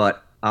SHR.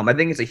 But I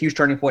think it's a huge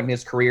turning point in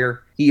his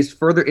career. He is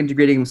further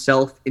integrating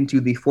himself into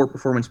the Ford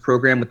Performance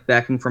program with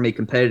backing from a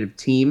competitive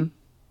team.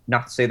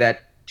 Not to say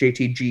that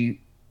JTG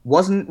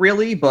wasn't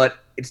really, but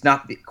it's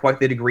not quite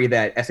the degree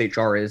that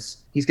SHR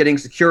is. He's getting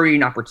security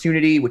and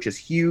opportunity, which is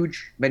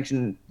huge.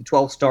 Mentioned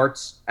 12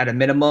 starts at a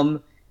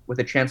minimum with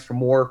a chance for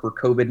more for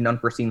COVID and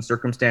unforeseen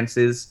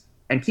circumstances.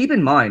 And keep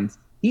in mind,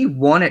 he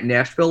won at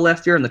Nashville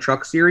last year in the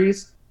Truck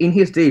Series in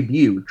his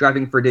debut,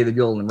 driving for David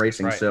Gilliland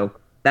Racing. Right. So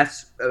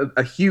that's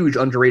a huge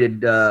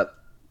underrated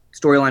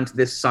storyline to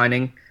this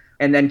signing.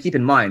 And then keep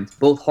in mind,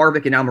 both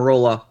Harvick and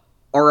Almirola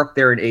are up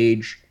there in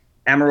age.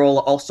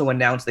 Almirola also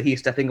announced that he's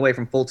stepping away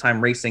from full-time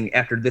racing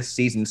after this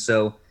season,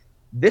 so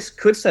this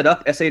could set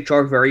up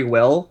SHR very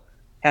well,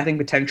 having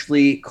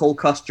potentially Cole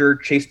Custer,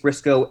 Chase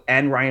Briscoe,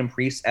 and Ryan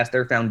Preece as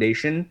their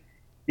foundation,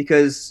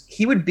 because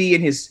he would be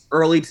in his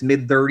early to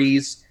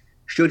mid-30s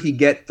should he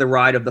get the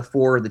ride of the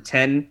 4 or the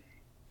 10.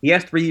 He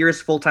has 3 years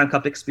full-time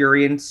Cup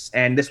experience,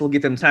 and this will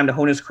give him time to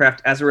hone his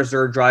craft as a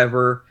reserve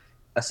driver,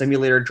 a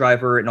simulator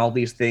driver, and all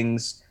these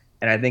things,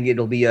 and I think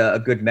it'll be a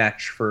good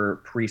match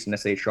for Preece and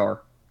SHR.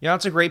 Yeah,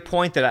 that's a great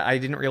point that I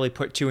didn't really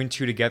put 2 and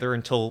 2 together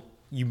until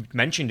you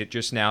mentioned it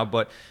just now,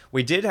 but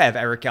we did have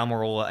Eric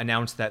Almirola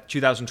announce that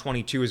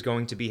 2022 is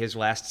going to be his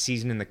last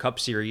season in the Cup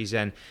Series,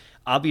 and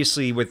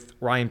obviously with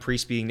Ryan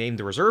Preece being named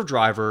the reserve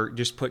driver,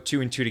 just put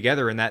two and two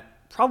together, and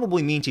that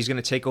probably means he's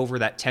going to take over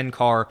that 10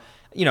 car.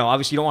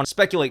 Obviously you don't want to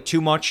speculate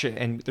too much,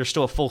 and there's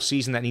still a full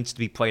season that needs to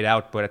be played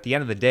out, but at the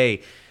end of the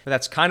day,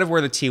 that's kind of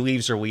where the tea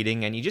leaves are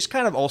leading, and you just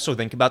kind of also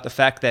think about the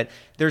fact that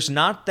there's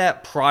not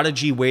that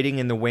prodigy waiting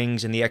in the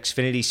wings in the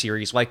Xfinity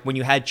Series like when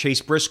you had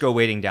Chase Briscoe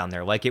waiting down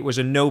there. Like, it was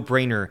a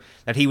no-brainer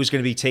that he was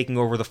going to be taking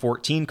over the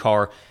 14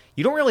 car.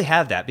 You don't really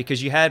have that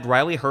because you had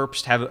Riley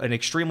Herbst have an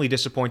extremely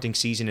disappointing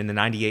season in the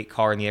 98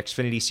 car in the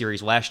Xfinity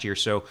Series last year.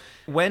 So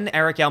when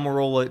Eric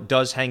Almirola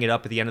does hang it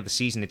up at the end of the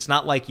season, it's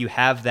not like you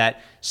have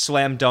that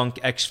slam dunk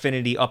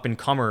Xfinity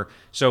up-and-comer.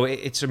 So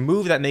it's a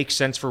move that makes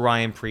sense for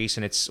Ryan Preece,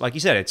 and it's, like you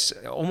said, it's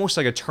almost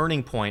like a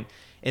turning point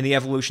in the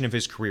evolution of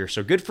his career.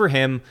 So good for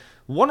him.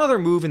 One other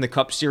move in the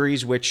Cup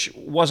Series, which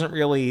wasn't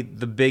really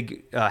the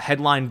big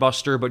headline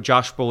buster, but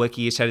Josh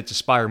Bilicki is headed to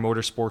Spire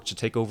Motorsports to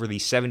take over the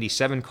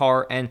 77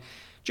 car, and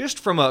just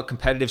from a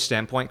competitive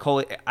standpoint,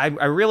 Cole, I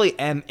really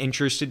am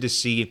interested to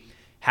see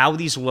how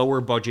these lower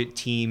budget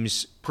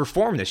teams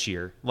perform this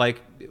year, like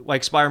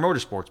Spire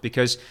Motorsports,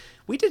 because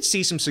we did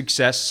see some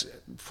success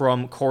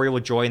from Corey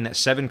LaJoie in that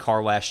 7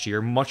 car last year,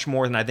 much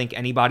more than I think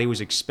anybody was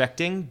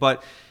expecting,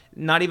 but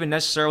not even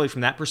necessarily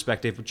from that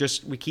perspective.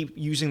 Just we keep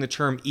using the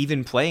term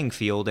even playing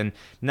field, and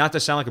not to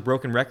sound like a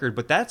broken record,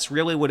 but that's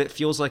really what it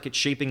feels like it's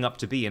shaping up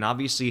to be. And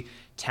obviously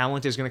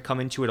talent is going to come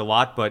into it a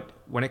lot, but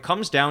when it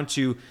comes down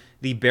to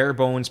the bare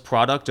bones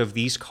product of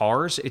these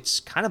cars, it's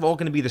kind of all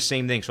going to be the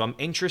same thing. So I'm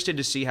interested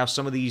to see how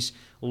some of these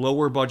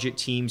lower budget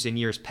teams in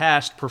years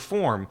past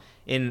perform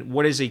in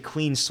what is a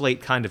clean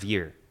slate kind of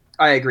year.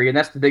 I agree, and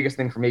that's the biggest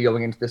thing for me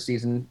going into this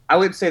season. I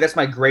would say that's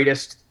my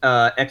greatest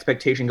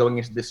expectation going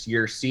into this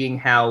year, seeing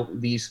how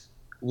these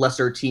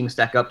lesser teams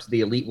stack up to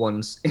the elite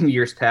ones in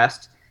years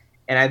past.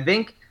 And I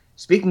think,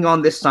 speaking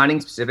on this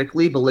signing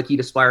specifically, Bilicki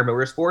to Spire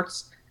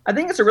Motorsports, I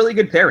think it's a really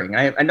good pairing.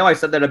 I know I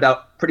said that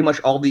about pretty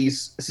much all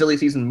these silly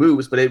season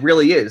moves, but it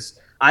really is.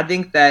 I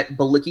think that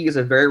Bilicki is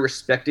a very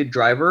respected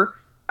driver.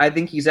 I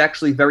think he's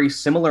actually very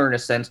similar in a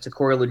sense to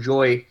Corey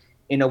LaJoie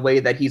in a way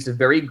that he's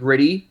very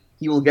gritty.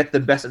 He will get the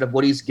best out of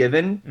what he's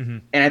given. Mm-hmm.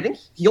 And I think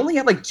he only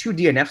had like 2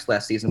 DNFs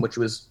last season, which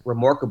was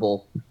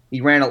remarkable. He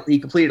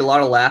completed a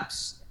lot of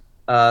laps.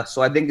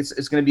 So I think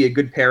it's going to be a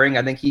good pairing.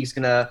 I think he's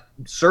going to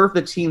serve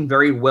the team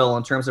very well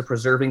in terms of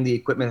preserving the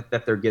equipment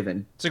that they're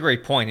given. It's a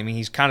great point. I mean,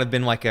 he's kind of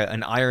been like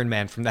an Iron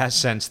Man from that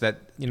sense that,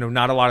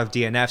 not a lot of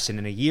DNFs. And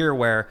in a year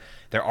where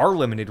there are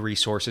limited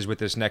resources with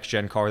this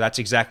next-gen car, that's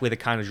exactly the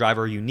kind of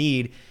driver you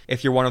need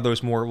if you're one of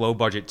those more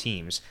low-budget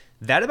teams.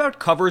 That about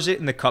covers it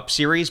in the Cup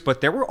Series,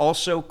 but there were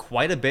also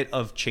quite a bit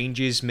of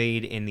changes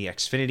made in the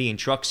Xfinity and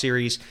Truck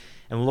Series.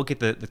 And we'll look at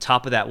the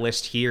top of that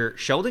list here.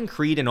 Sheldon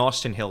Creed and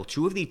Austin Hill,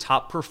 2 of the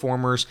top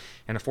performers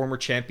and a former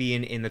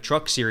champion in the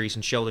Truck Series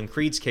in Sheldon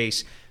Creed's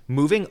case,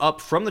 moving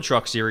up from the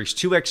Truck Series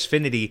to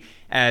Xfinity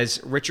as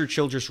Richard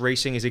Childress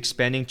Racing is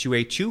expanding to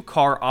a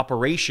 2-car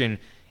operation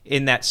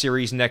in that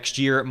series next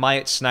year.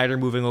 Myatt Snyder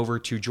moving over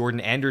to Jordan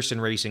Anderson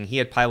Racing. He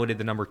had piloted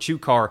the number 2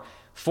 car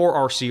for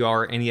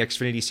RCR in the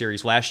Xfinity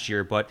Series last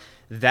year, but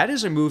that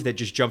is a move that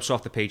just jumps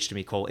off the page to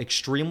me, Cole.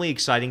 Extremely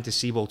exciting to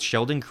see both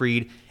Sheldon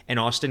Creed and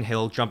Austin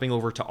Hill jumping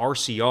over to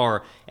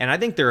RCR, and I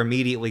think they're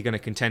immediately going to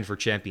contend for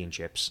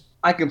championships.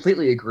 I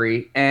completely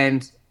agree,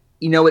 and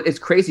it's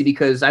crazy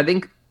because I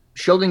think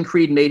Sheldon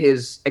Creed made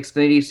his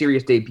Xfinity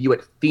Series debut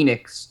at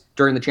Phoenix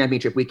during the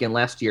championship weekend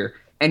last year,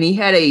 and he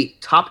had a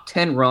top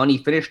 10 run. He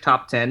finished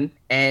top 10,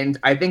 and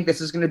I think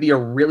this is going to be a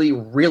really,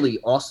 really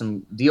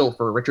awesome deal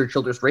for Richard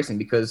Childress Racing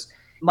because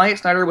Myatt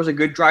Snyder was a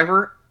good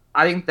driver.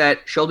 I think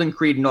that Sheldon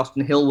Creed and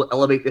Austin Hill will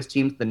elevate this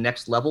team to the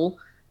next level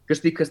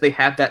just because they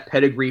have that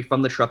pedigree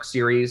from the Truck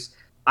Series.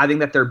 I think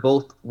that they're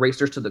both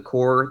racers to the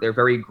core. They're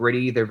very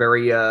gritty. They're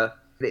very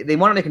they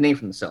want to make a name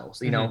for themselves.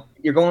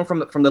 You're going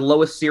from the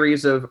lowest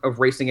series of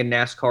racing in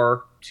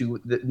NASCAR to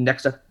the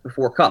next step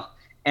before Cup.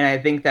 And I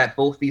think that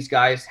both these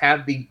guys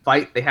have the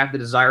fight. They have the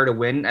desire to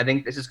win. I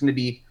think this is going to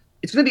be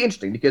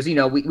interesting because,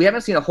 we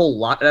haven't seen a whole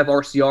lot out of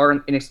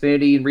RCR in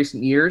Xfinity in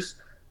recent years.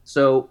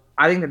 So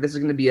I think that this is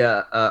going to be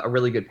a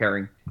really good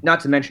pairing. Not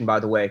to mention,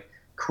 by the way,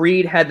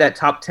 Creed had that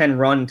top 10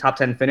 run, top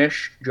 10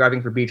 finish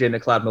driving for BJ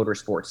McLeod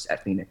Motorsports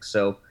at Phoenix.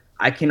 So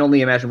I can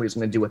only imagine what he's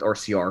going to do with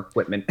RCR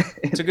equipment.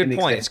 It's a good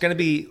point. It's going to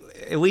be,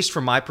 at least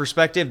from my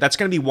perspective, that's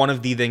going to be one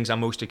of the things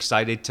I'm most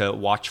excited to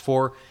watch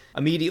for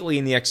immediately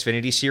in the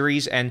Xfinity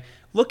Series. And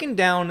looking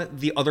down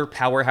the other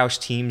powerhouse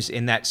teams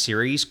in that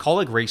series,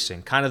 Kaulig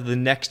Racing, kind of the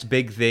next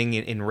big thing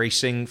in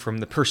racing from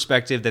the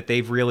perspective that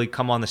they've really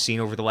come on the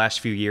scene over the last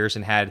few years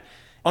and had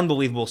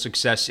unbelievable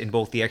success in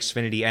both the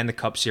Xfinity and the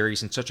Cup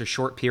Series in such a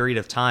short period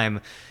of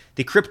time.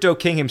 The Crypto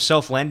King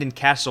himself, Landon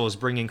Castle, is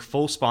bringing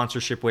full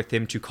sponsorship with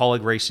him to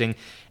Colleague Racing.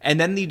 And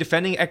then the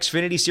defending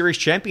Xfinity Series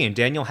champion,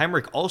 Daniel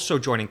Hemrick, also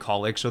joining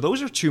Colleague. So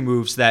those are two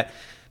moves that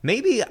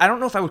maybe, I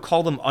don't know if I would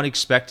call them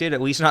unexpected, at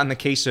least not in the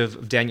case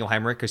of Daniel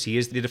Hemrick, because he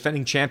is the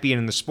defending champion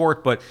in the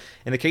sport. But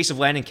in the case of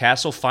Landon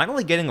Castle,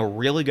 finally getting a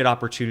really good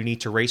opportunity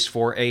to race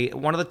for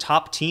one of the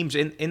top teams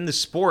in the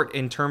sport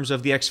in terms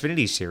of the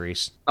Xfinity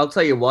Series. I'll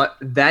tell you what,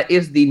 that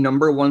is the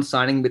number one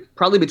signing,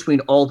 probably between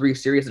all three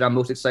series, that I'm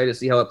most excited to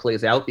see how it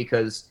plays out,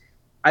 because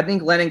I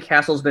think Landon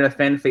Castle's been a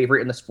fan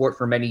favorite in the sport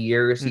for many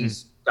years. Mm-hmm.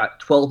 He's got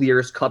 12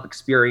 years Cup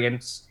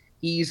experience.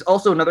 He's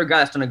also another guy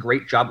that's done a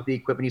great job with the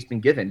equipment he's been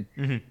given.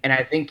 Mm-hmm. And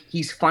I think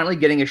he's finally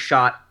getting a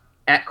shot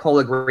at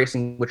Colleague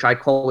Racing, which I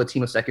call a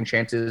team of second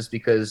chances,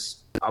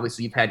 because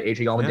obviously you've had AJ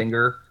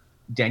Allmendinger,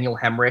 Daniel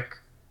Hemrick,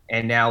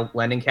 and now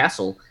Landon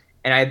Castle.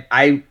 And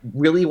I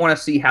really want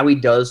to see how he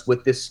does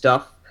with this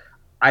stuff.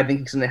 I think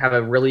he's going to have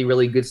a really,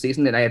 really good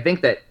season. And I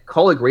think that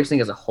Colleague Racing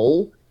as a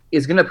whole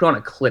is going to put on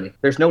a clinic.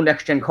 There's no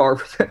next-gen car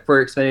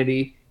for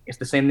Xfinity. It's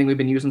the same thing we've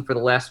been using for the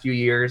last few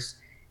years.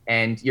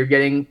 And you're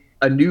getting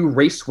a new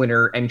race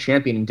winner and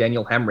champion in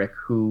Daniel Hemrick,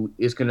 who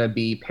is going to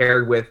be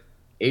paired with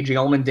AJ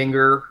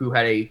Allmendinger, who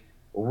had a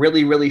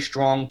really, really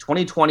strong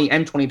 2020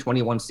 and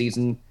 2021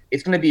 season.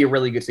 It's going to be a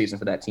really good season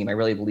for that team. I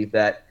really believe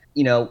that.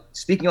 You know,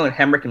 speaking on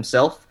Hemrick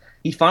himself,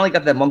 he finally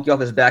got that monkey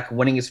off his back,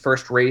 winning his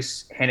first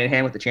race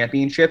hand-in-hand with the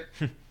championship.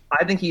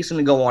 I think he's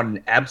going to go on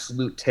an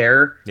absolute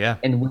tear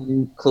and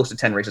win close to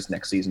 10 races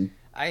next season.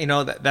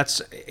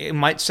 It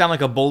might sound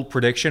like a bold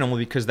prediction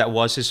only because that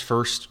was his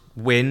first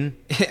win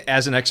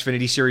as an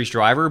Xfinity Series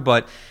driver,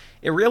 but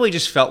it really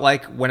just felt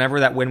like whenever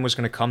that win was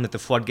going to come that the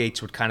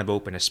floodgates would kind of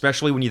open,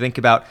 especially when you think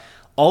about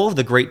all of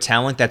the great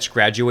talent that's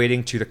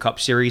graduating to the Cup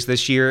Series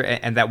this year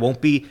and that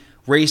won't be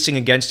racing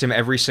against him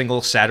every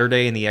single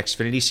Saturday in the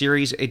Xfinity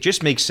Series. It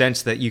just makes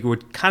sense that you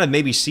would kind of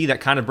maybe see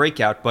that kind of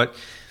breakout. But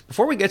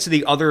before we get to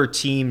the other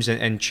teams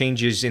and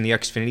changes in the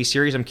Xfinity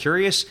Series, I'm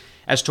curious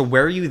as to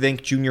where you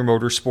think Junior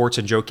Motorsports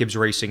and Joe Gibbs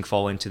Racing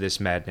fall into this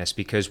madness,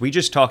 because we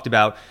just talked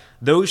about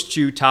those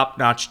two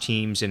top-notch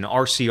teams in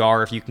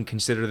RCR, if you can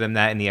consider them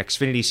that, in the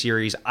Xfinity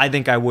Series. I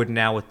think I would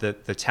now with the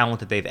talent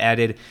that they've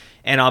added,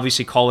 and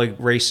obviously Colleague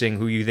Racing,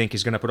 who you think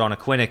is going to put on a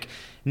clinic.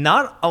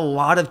 Not a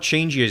lot of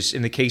changes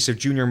in the case of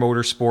Junior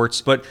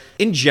Motorsports, but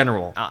in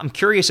general, I'm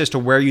curious as to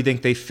where you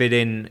think they fit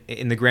in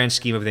the grand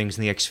scheme of things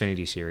in the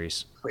Xfinity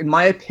Series. In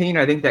my opinion,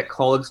 I think that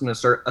Colleague's going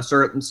to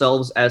assert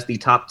themselves as the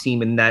top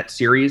team in that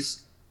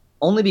series,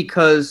 only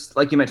because,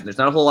 like you mentioned, there's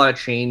not a whole lot of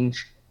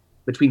change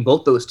between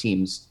both those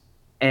teams.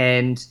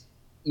 And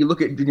you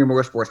look at Junior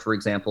Motorsports, for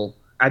example,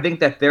 I think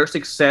that their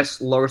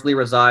success largely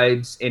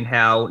resides in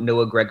how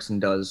Noah Gragson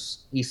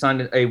does. He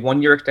signed a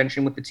one-year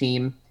extension with the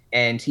team,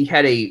 and he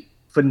had a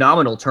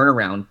phenomenal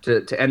turnaround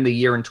to end the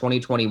year in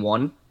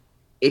 2021.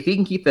 If he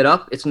can keep that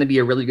up, it's going to be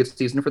a really good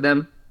season for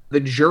them. The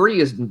jury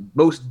is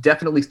most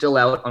definitely still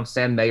out on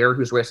Sam Mayer,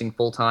 who's racing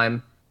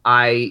full-time.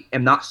 I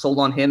am not sold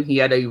on him. He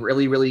had a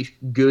really, really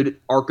good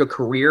ARCA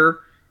career,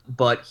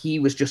 but he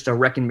was just a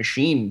wrecking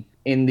machine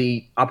in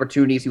the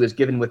opportunities he was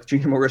given with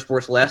Junior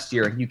Motorsports last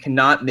year. You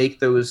cannot make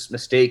those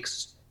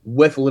mistakes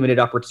with limited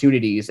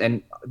opportunities.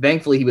 And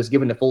thankfully, he was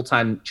given a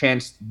full-time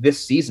chance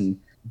this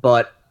season,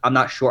 but I'm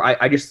not sure.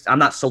 I'm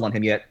not sold on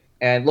him yet.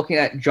 And looking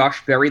at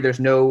Josh Berry, there's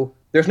no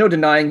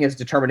denying his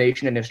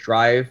determination and his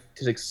drive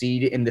to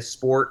succeed in this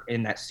sport,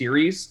 in that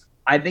series.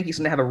 I think he's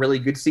going to have a really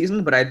good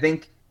season, but I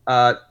think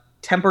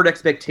tempered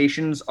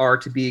expectations are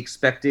to be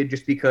expected,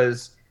 just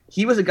because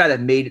he was a guy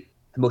that made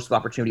the most of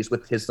opportunities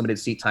with his limited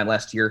seat time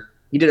last year.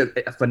 He did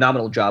a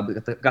phenomenal job.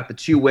 Got the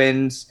 2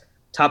 wins,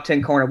 top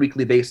 10 car on a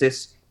weekly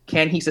basis.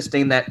 Can he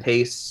sustain that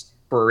pace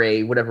for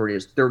a, whatever it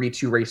is,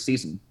 32 race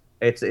season?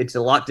 It's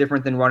a lot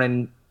different than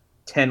running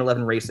 10,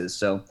 11 races.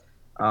 So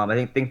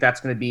I think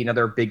that's going to be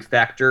another big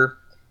factor.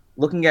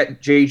 Looking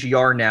at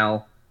JGR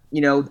now,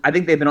 I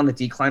think they've been on the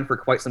decline for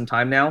quite some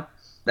time now.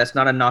 That's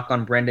not a knock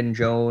on Brandon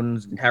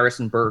Jones and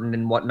Harrison Burton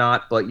and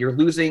whatnot, but you're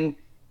losing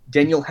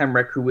Daniel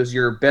Hemrick, who was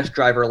your best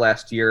driver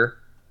last year,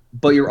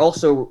 but you're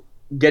also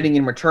getting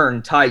in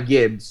return Ty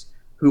Gibbs,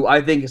 who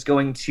I think is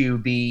going to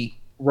be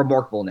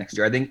remarkable next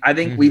year. I think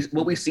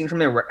what we've seen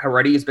from him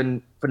already has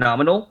been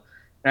phenomenal,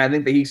 and I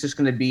think that he's just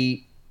going to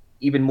be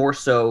even more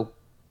so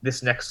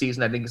this next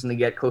season. I think he's going to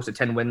get close to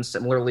 10 wins,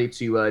 similarly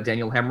to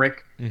Daniel Hemrick.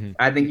 Mm-hmm.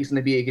 I think he's going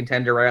to be a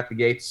contender right out the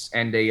gates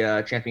and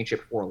a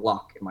championship for a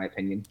lock, in my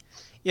opinion.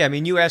 Yeah, I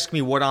mean, you asked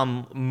me what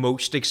I'm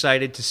most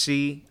excited to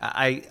see.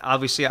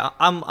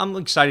 I'm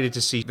excited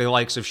to see the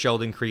likes of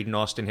Sheldon Creed and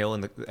Austin Hill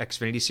in the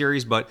Xfinity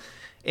Series, but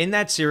in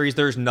that series,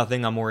 there's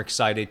nothing I'm more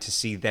excited to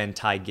see than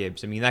Ty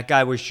Gibbs. I mean, that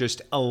guy was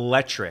just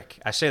electric.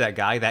 I say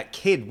that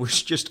kid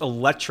was just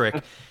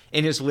electric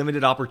in his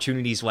limited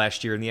opportunities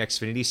last year in the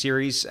Xfinity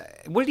Series.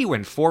 What did he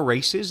win, 4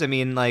 races? I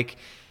mean,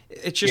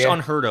 it's just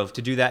unheard of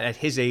to do that at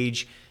his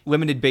age,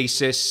 limited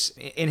basis,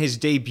 in his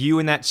debut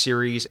in that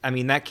series. I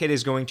mean, that kid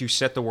is going to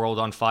set the world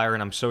on fire,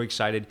 and I'm so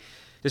excited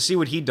to see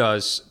what he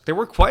does. There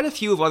were quite a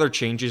few of other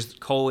changes,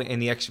 Cole, in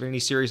the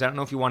Xfinity Series. I don't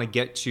know if you want to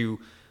get to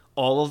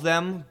all of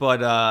them,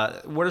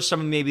 but what are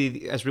some,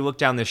 maybe as we look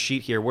down this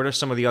sheet here, what are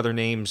some of the other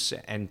names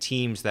and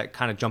teams that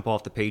kind of jump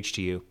off the page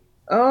to you?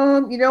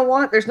 You know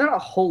what? There's not a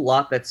whole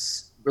lot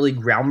that's really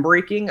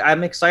groundbreaking.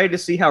 I'm excited to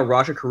see how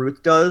Raja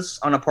Karuth does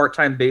on a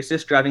part-time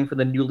basis, driving for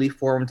the newly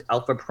formed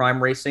Alpha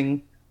Prime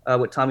Racing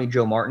with Tommy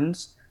Joe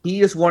Martins.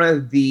 He is one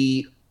of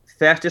the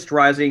fastest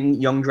rising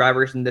young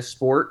drivers in this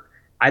sport.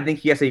 I think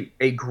he has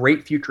a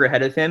great future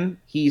ahead of him.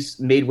 He's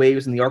made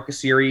waves in the ARCA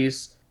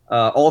series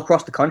all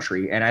across the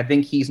country, and I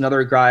think he's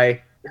another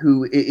guy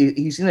who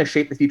he's going to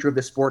shape the future of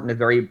the sport in a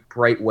very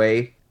bright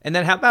way. And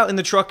then how about in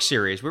the truck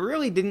series? We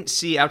really didn't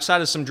see,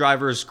 outside of some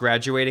drivers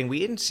graduating, we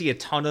didn't see a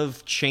ton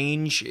of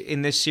change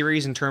in this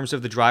series in terms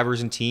of the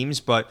drivers and teams.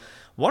 But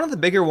one of the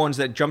bigger ones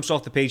that jumps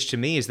off the page to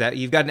me is that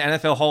you've got an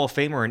NFL Hall of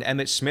Famer and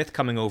Emmitt Smith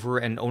coming over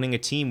and owning a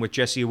team with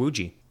Jesse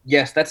Iwuji.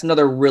 Yes, that's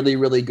another really,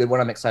 really good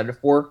one I'm excited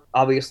for.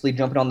 Obviously,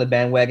 jumping on the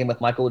bandwagon with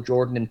Michael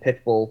Jordan and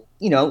Pitbull.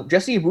 You know,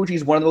 Jesse Iwuji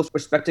is one of the most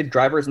respected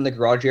drivers in the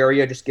garage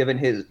area, just given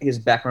his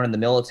background in the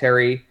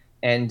military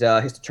and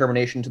his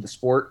determination to the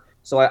sport.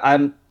 So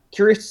I'm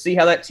curious to see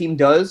how that team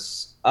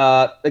does.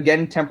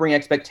 Again, tempering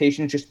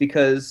expectations just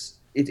because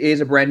it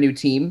is a brand new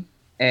team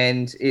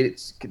and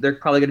they're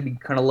probably going to be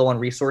kind of low on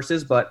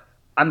resources, but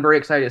I'm very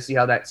excited to see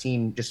how that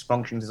team just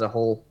functions as a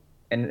whole.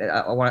 And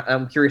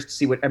I'm curious to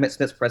see what Emmitt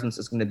Smith's presence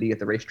is going to be at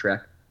the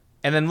racetrack.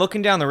 And then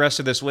looking down the rest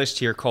of this list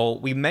here,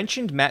 Cole, we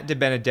mentioned Matt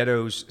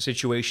DiBenedetto's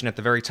situation at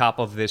the very top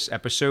of this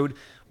episode.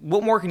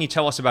 What more can you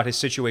tell us about his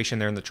situation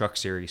there in the truck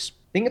series?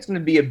 I think it's going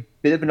to be a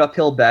bit of an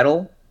uphill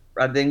battle.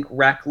 I think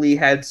Rackley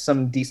had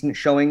some decent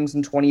showings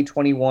in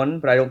 2021,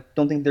 but I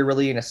don't think they're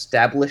really an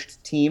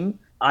established team.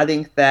 I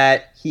think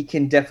that he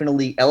can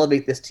definitely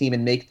elevate this team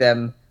and make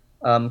them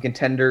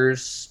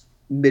contenders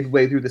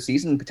midway through the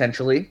season,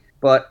 potentially.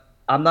 But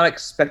I'm not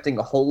expecting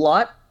a whole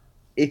lot.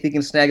 If he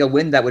can snag a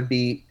win, that would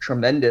be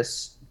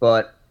tremendous.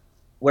 But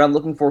what I'm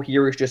looking for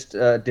here is just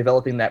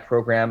developing that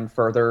program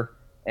further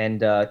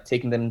and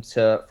taking them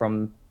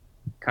from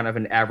kind of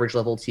an average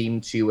level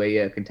team to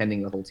a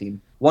contending level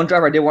team. One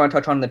driver I did want to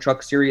touch on in the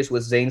truck series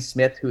was Zane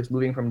Smith, who is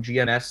moving from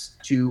GMS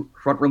to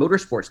Front Row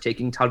Motorsports,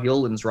 taking Todd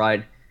Violin's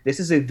ride. This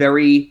is a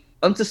very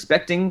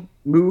unsuspecting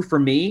move for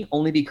me,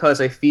 only because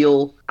I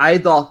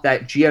thought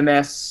that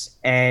GMS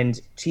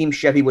and Team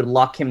Chevy would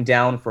lock him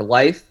down for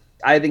life.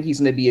 I think he's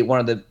going to be one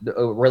of the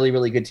really,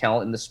 really good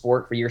talent in the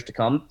sport for years to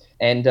come.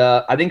 And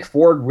I think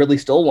Ford really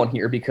stole one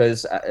here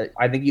because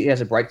I think he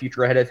has a bright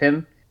future ahead of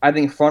him. I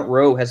think Front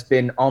Row has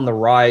been on the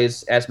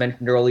rise, as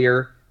mentioned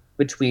earlier,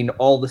 between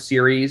all the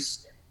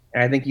series.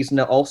 And I think he's going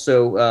to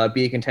also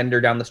be a contender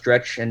down the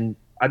stretch. And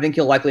I think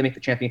he'll likely make the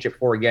championship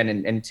four again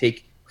and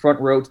take Front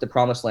Row to the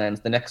promised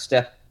lands, the next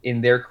step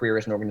in their career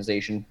as an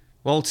organization.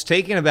 Well, it's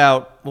taken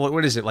about,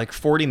 what is it, like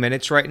 40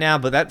 minutes right now,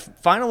 but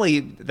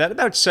that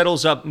about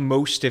settles up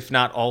most, if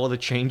not all, of the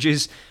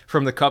changes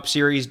from the Cup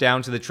Series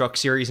down to the Truck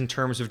Series in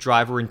terms of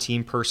driver and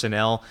team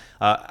personnel.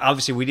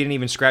 Obviously, we didn't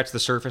even scratch the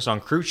surface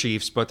on crew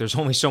chiefs, but there's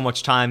only so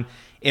much time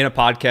in a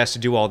podcast to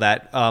do all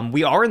that.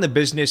 We are in the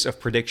business of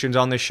predictions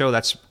on this show.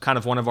 That's kind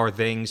of one of our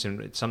things,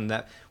 and it's something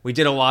that we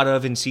did a lot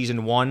of in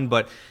season one.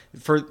 But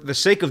for the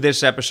sake of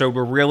this episode,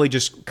 we're really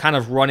just kind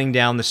of running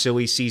down the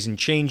silly season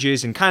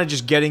changes and kind of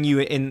just getting you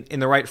in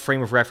the right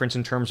frame of reference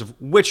in terms of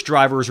which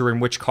drivers are in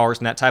which cars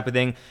and that type of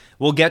thing.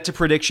 We'll get to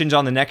predictions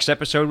on the next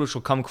episode, which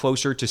will come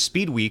closer to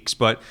Speed Weeks,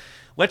 but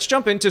let's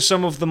jump into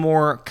some of the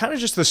more kind of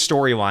just the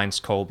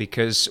storylines, Cole,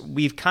 because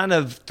we've kind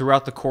of,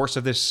 throughout the course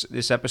of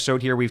this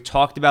episode here, we've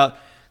talked about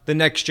the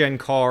next-gen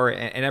car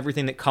and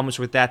everything that comes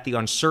with that, the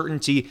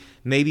uncertainty,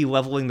 maybe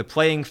leveling the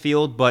playing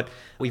field, but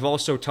we've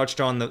also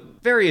touched on the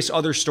various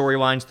other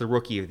storylines, the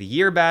Rookie of the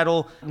Year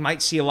battle. We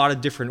might see a lot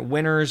of different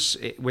winners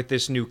with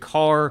this new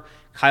car,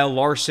 Kyle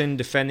Larson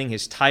defending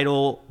his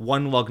title,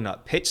 one lug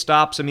nut pit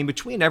stops. I mean,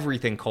 between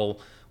everything, Cole,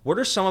 what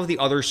are some of the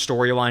other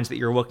storylines that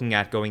you're looking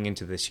at going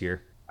into this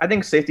year? I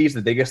think safety is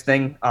the biggest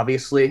thing,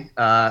 obviously.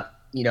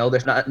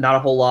 There's not a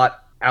whole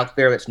lot out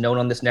there that's known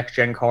on this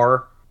next-gen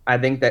car. I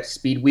think that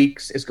Speed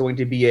Weeks is going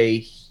to be a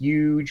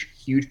huge,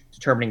 huge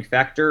determining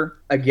factor.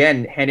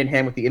 Again, hand in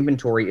hand with the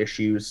inventory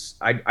issues,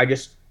 I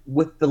just,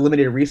 with the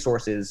limited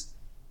resources,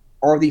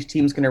 are these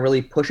teams going to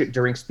really push it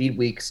during Speed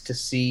Weeks to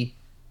see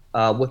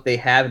what they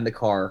have in the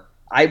car?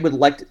 I would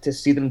like to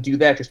see them do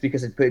that just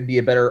because it could be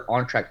a better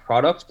on-track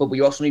product, but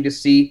we also need to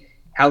see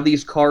how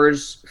these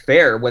cars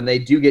fare when they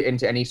do get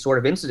into any sort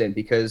of incident,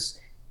 because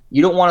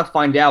you don't want to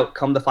find out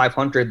come the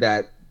 500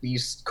 that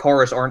these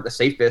cars aren't the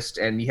safest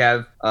and you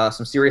have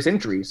some serious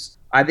injuries.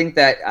 I think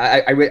that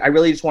I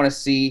really just want to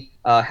see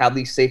how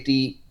the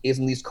safety is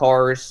in these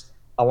cars.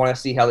 I want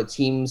to see how the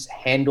teams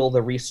handle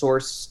the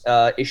resource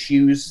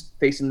issues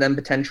facing them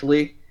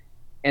potentially.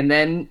 And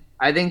then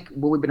I think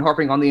what we've been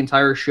harping on the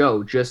entire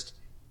show, just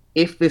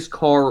if this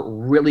car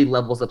really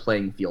levels the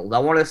playing field. I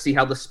want to see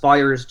how the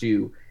Spires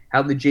do,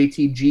 how the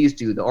JTGs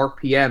do, the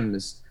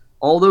RPMs,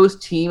 all those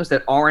teams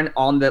that aren't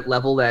on that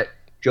level that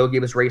Joe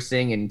Gibbs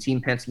Racing and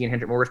Team Penske and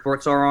Hendrick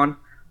Motorsports are on.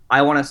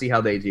 I want to see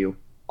how they do.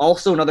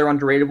 Also, another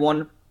underrated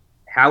one,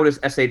 how does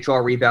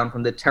SHR rebound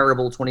from the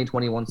terrible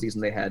 2021 season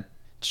they had?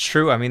 It's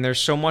true. I mean,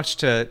 there's so much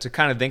to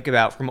kind of think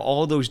about from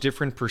all those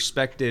different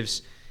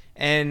perspectives.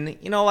 And,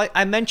 like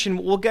I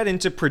mentioned, we'll get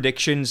into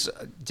predictions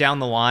down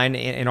the line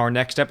in our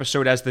next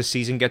episode as the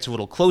season gets a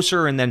little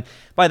closer. And then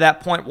by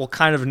that point, we'll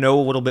kind of know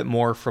a little bit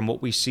more from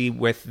what we see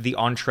with the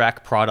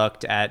on-track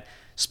product at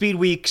Speed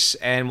Weeks.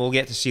 And we'll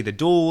get to see the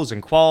duels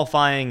and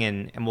qualifying,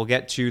 and we'll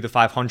get to the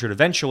 500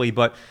 eventually.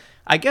 But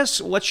I guess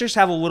let's just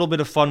have a little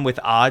bit of fun with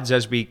odds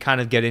as we kind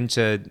of get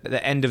into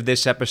the end of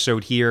this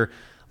episode here.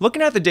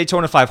 Looking at the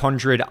Daytona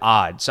 500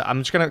 odds,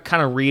 I'm just going to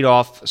kind of read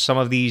off some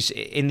of these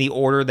in the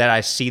order that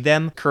I see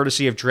them,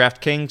 courtesy of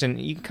DraftKings,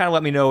 and you can kind of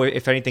let me know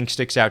if anything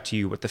sticks out to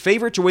you. But the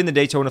favorite to win the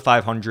Daytona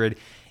 500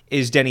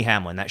 is Denny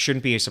Hamlin. That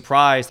shouldn't be a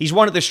surprise. He's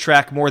won at this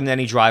track more than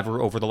any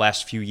driver over the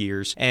last few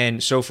years,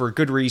 and so for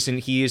good reason,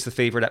 he is the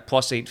favorite at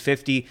plus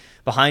 850.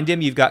 Behind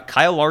him, you've got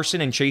Kyle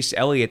Larson and Chase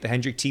Elliott, the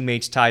Hendrick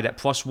teammates, tied at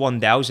plus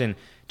 1,000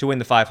 to win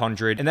the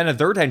 500. And then a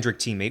third Hendrick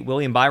teammate,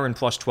 William Byron,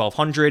 plus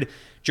 1,200.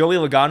 Joey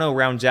Logano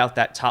rounds out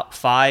that top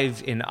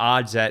 5 in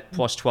odds at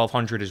plus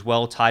 1,200 as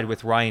well, tied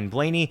with Ryan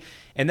Blaney.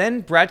 And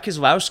then Brad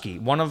Keselowski,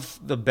 one of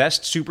the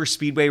best super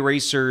speedway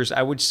racers,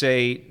 I would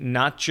say,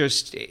 not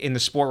just in the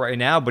sport right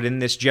now, but in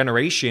this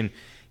generation.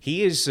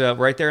 He is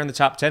right there in the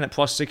top 10 at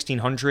plus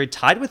 1,600,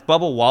 tied with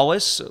Bubba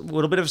Wallace. A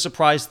little bit of a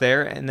surprise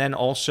there. And then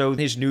also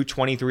his new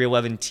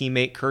 2311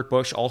 teammate, Kurt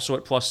Busch, also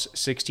at plus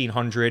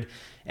 1,600.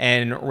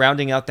 And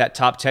rounding out that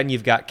top 10,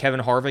 you've got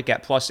Kevin Harvick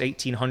at plus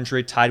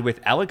 1,800, tied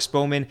with Alex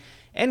Bowman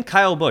and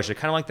Kyle Busch. I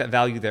kind of like that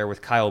value there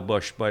with Kyle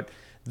Busch, but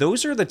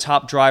those are the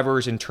top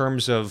drivers in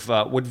terms of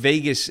what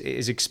Vegas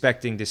is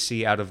expecting to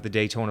see out of the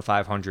Daytona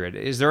 500.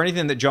 Is there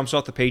anything that jumps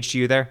off the page to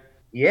you there?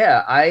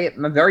 Yeah,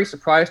 I'm very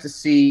surprised to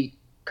see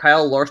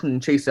Kyle Larson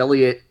and Chase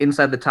Elliott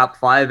inside the top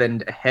 5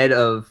 and ahead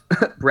of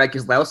Brad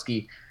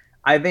Keselowski.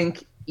 I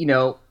think,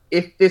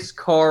 if this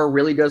car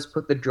really does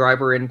put the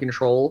driver in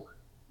control,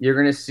 you're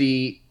going to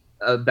see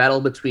a battle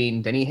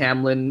between Denny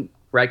Hamlin,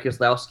 Brad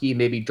Keselowski,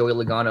 maybe Joey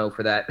Logano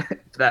for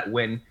that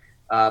win.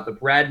 But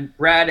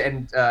Brad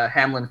and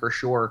Hamlin for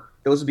sure.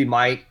 Those would be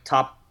my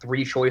top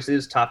 3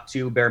 choices, top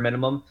 2 bare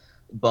minimum.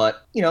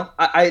 But,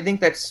 I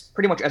think that's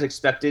pretty much as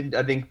expected.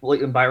 I think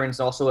William Byron's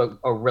also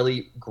a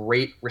really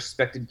great,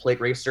 respected plate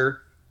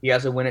racer. He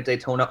has a win at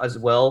Daytona as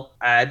well.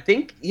 I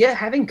think,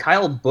 having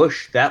Kyle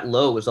Busch that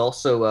low is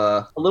also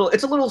a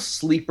little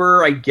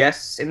sleeper, I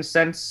guess, in a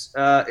sense,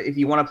 if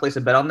you want to place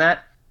a bet on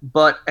that.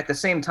 But at the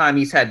same time,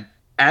 he's had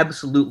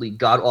absolutely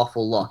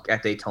god-awful luck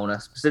at Daytona,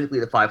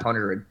 specifically the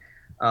 500.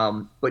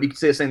 But you can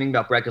say the same thing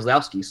about Brad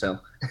Keselowski. So,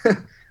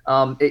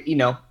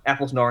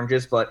 apples and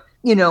oranges. But,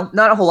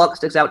 not a whole lot that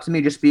sticks out to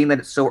me, just being that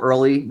it's so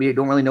early. We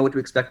don't really know what to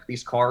expect with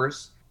these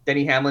cars.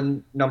 Denny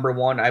Hamlin, number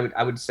 1,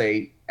 I would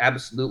say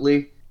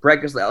absolutely. Brad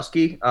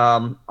Keselowski,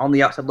 on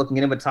the outside looking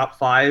in him, a top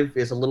 5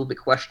 is a little bit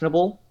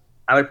questionable.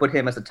 I would put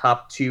him as a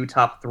top 2,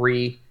 top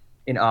 3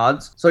 in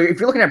odds. So if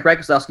you're looking at Brad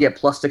Keselowski at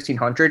plus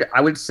 1,600,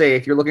 I would say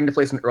if you're looking to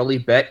place an early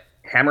bet,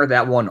 hammer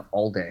that one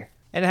all day.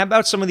 And how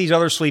about some of these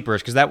other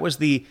sleepers? Because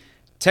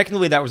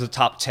technically that was the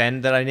top 10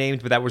 that I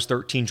named, but that was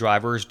 13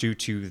 drivers due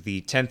to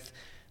the 10th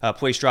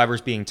place drivers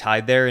being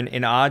tied there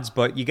in odds.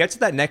 But you get to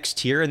that next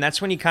tier, and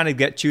that's when you kind of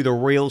get to the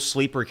real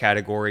sleeper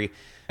category.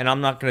 And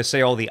I'm not going to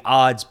say all the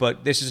odds,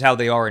 but this is how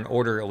they are in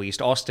order at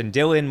least. Austin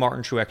Dillon,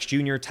 Martin Truex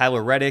Jr.,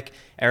 Tyler Reddick,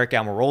 Eric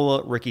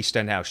Almirola, Ricky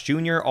Stenhouse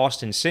Jr.,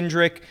 Austin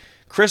Cindric,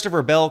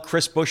 Christopher Bell,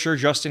 Chris Buescher,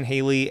 Justin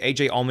Haley,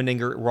 AJ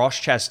Allmendinger, Ross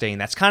Chastain.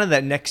 That's kind of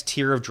that next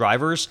tier of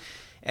drivers.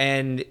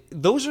 And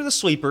those are the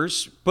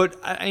sleepers, but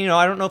I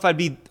don't know if I'd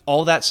be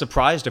all that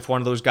surprised if one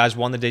of those guys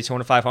won the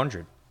Daytona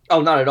 500.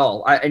 Oh, not at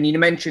all. And you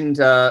mentioned,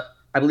 I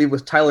believe,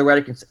 with Tyler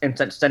Reddick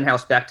and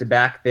Stenhouse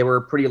back-to-back, they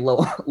were pretty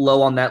low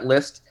on that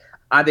list.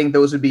 I think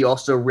those would be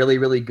also really,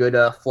 really good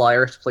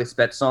flyers to place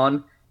bets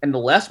on. And the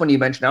last one you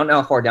mentioned, I don't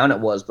know how far down it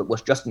was, but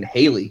was Justin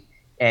Haley.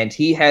 And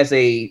he has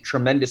a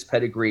tremendous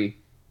pedigree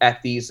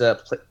at these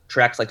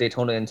tracks like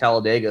Daytona and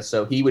Talladega.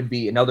 So he would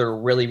be another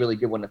really, really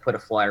good one to put a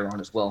flyer on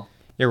as well.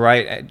 You're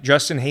right.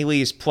 Justin Haley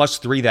is plus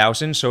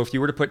 3,000. So if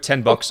you were to put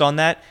 $10 on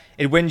that,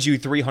 it wins you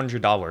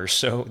 $300.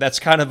 So that's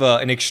kind of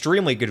an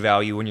extremely good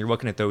value when you're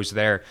looking at those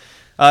there.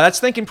 That's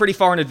thinking pretty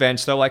far in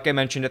advance, though. Like I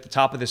mentioned at the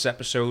top of this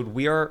episode,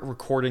 we are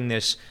recording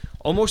this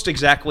almost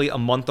exactly a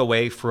month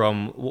away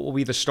from what will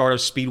be the start of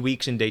Speed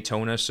Weeks in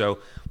Daytona. So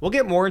we'll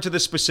get more into the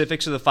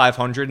specifics of the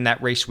 500 and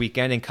that race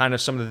weekend and kind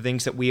of some of the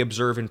things that we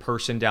observe in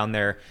person down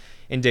there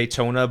in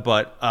Daytona.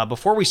 But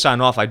before we sign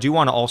off, I do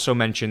want to also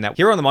mention that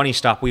here on the Money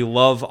Stop, we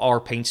love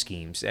our paint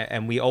schemes.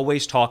 And we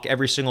always talk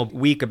every single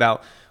week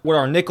about what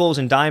our nickels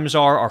and dimes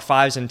are, our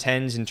 5s and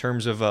 10s in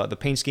terms of the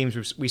paint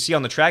schemes we see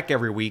on the track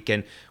every week.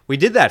 And we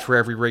did that for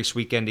every race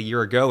weekend a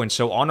year ago. And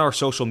so on our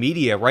social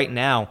media right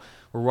now,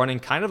 we're running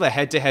kind of a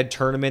head-to-head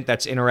tournament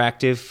that's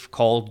interactive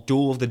called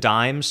Duel of the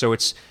Dimes. So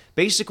it's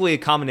basically a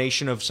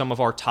combination of some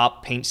of our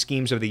top paint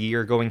schemes of the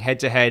year going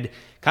head-to-head,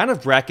 kind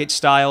of bracket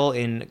style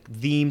in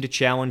themed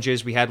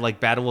challenges. We had like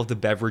Battle of the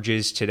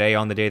Beverages today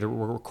on the day that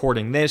we're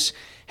recording this,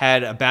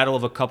 had a battle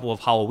of a couple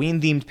of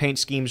Halloween themed paint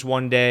schemes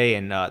one day,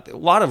 and a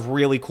lot of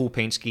really cool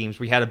paint schemes.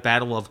 We had a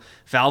battle of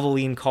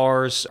Valvoline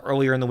cars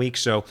earlier in the week.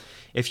 So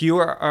if you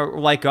are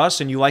like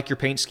us and you like your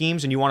paint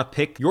schemes and you want to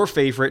pick your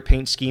favorite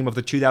paint scheme of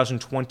the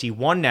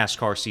 2021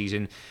 NASCAR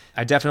season,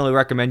 I definitely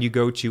recommend you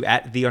go to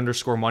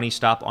 @the_money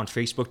stop on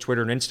Facebook,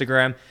 Twitter, and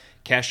Instagram.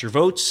 Cast your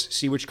votes,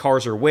 see which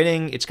cars are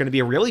winning. It's going to be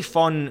a really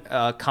fun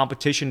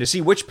competition to see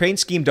which paint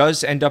scheme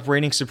does end up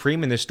reigning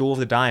supreme in this Duel of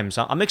the Dimes.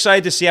 I'm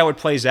excited to see how it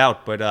plays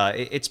out, but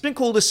it's been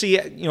cool to see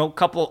a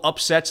couple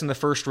upsets in the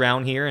first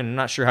round here, and I'm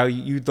not sure how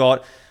you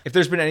thought, if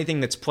there's been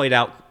anything that's played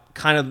out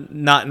kind of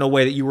not in a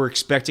way that you were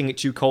expecting it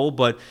to, Cole,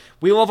 but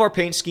we love our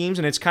paint schemes,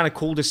 and it's kind of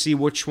cool to see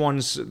which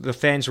ones the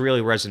fans really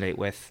resonate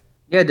with.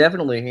 Yeah,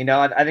 definitely.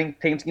 I think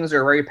paint schemes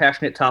are a very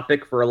passionate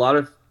topic for a lot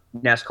of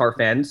NASCAR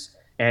fans,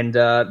 and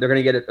they're going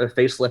to get a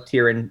facelift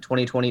here in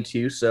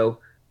 2022. So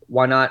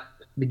why not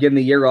begin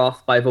the year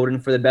off by voting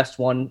for the best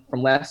one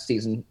from last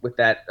season with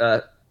that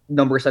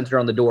number centered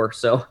on the door?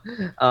 So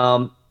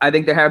I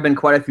think there have been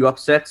quite a few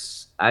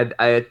upsets.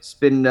 It's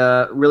been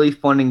really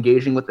fun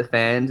engaging with the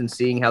fans and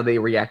seeing how they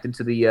reacted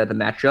to the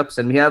matchups,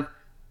 and we have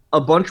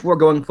a bunch more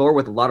going forward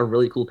with a lot of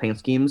really cool paint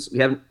schemes. We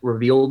haven't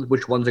revealed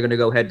which ones are going to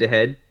go head to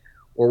head,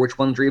 or which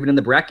ones are even in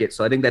the bracket.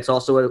 So I think that's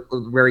also a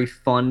very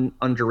fun,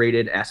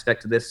 underrated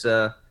aspect of this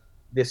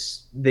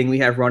this thing we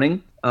have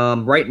running.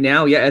 Right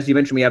now, yeah, as you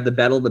mentioned, we have the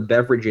Battle of the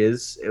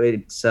Beverages.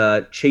 It's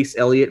Chase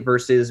Elliott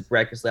versus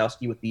Brad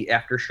Keselowski with the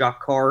Aftershock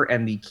car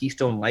and the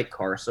Keystone Light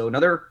car. So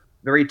another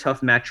very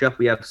tough matchup.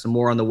 We have some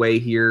more on the way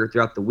here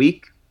throughout the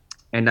week,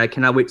 and I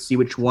cannot wait to see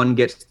which one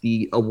gets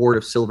the award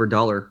of Silver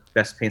Dollar,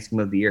 Best Paint Scheme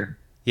of the Year.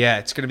 Yeah,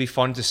 it's going to be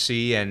fun to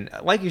see. And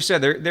like you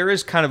said, there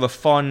is kind of a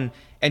fun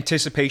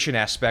anticipation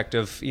aspect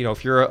of,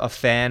 if you're a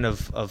fan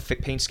of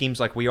paint schemes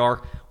like we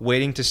are,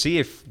 waiting to see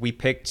if we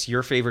picked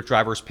your favorite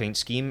driver's paint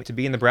scheme to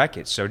be in the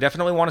bracket. So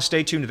definitely want to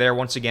stay tuned there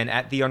once again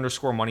at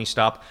 @the_money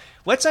stop.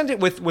 Let's end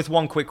it with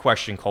one quick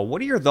question, Cole. What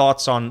are your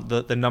thoughts on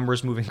the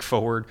numbers moving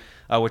forward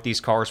with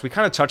these cars? We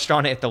kind of touched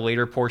on it at the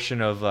later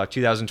portion of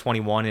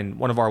 2021 in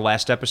one of our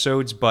last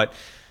episodes, but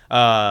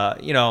I'm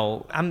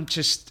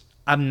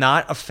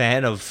not a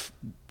fan of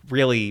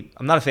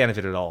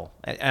it at all.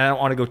 And I don't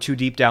want to go too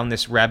deep down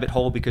this rabbit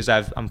hole because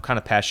I'm kind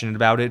of passionate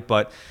about it.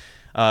 But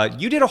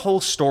you did a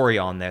whole story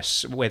on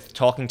this with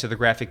talking to the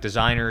graphic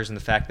designers and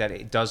the fact that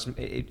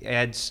it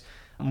adds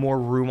more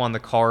room on the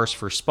cars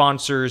for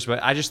sponsors.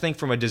 But I just think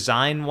from a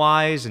design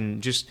wise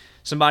and just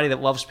somebody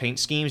that loves paint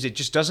schemes, it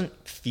just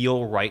doesn't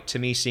feel right to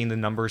me seeing the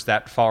numbers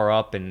that far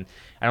up. And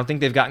I don't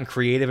think they've gotten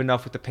creative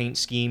enough with the paint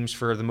schemes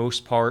for the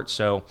most part.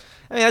 So,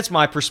 that's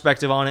my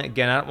perspective on it.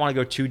 Again, I don't want to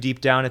go too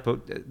deep down it,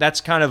 but that's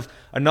kind of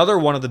another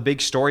one of the big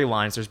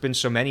storylines. There's been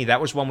so many.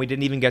 That was one we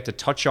didn't even get to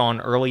touch on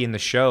early in the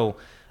show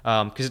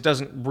because it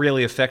doesn't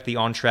really affect the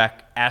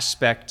on-track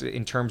aspect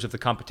in terms of the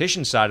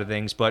competition side of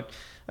things. But,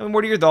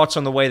 what are your thoughts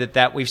on the way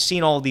that we've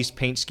seen all of these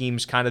paint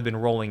schemes kind of been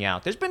rolling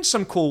out? There's been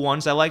some cool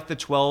ones. I like the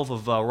 12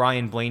 of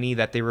Ryan Blaney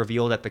that they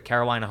revealed at the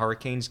Carolina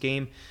Hurricanes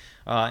game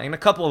and a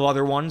couple of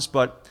other ones,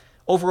 but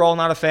overall,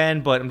 not a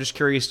fan, but I'm just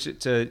curious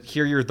to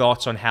hear your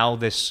thoughts on how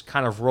this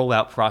kind of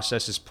rollout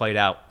process has played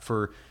out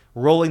for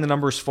rolling the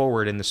numbers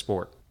forward in the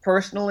sport.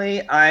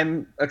 Personally,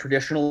 I'm a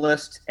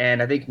traditionalist,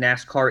 and I think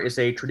NASCAR is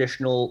a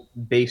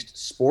traditional-based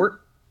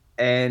sport,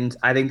 and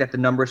I think that the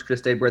numbers could have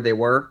stayed where they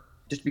were,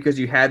 just because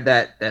you had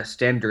that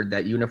standard,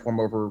 that uniform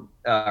over,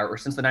 or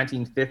since the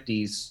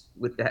 1950s,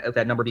 with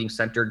that number being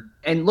centered.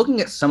 And looking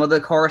at some of the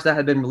cars that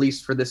have been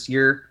released for this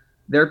year,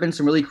 there have been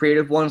some really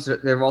creative ones. There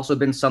have also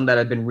been some that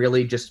have been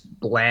really just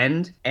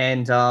bland.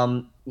 And,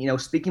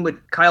 speaking with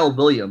Kyle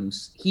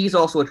Williams, he's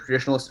also a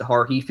traditionalist at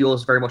heart. He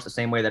feels very much the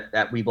same way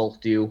that we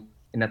both do,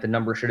 and that the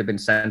number should have been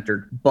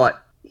centered.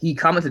 But he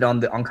commented on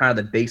kind of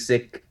the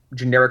basic,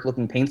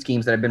 generic-looking paint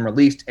schemes that have been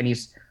released, and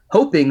he's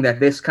hoping that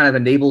this kind of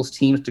enables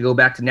teams to go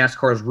back to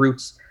NASCAR's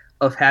roots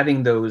of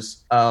having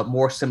those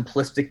more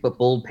simplistic but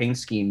bold paint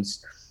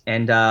schemes.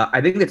 And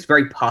I think that's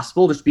very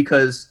possible just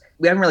because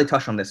we haven't really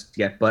touched on this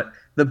yet, but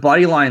the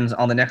body lines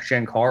on the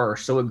next-gen car are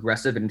so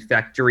aggressive and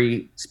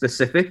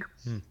factory-specific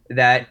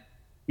that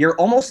you're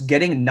almost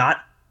getting not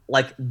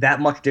like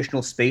that much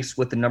additional space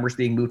with the numbers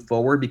being moved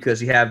forward,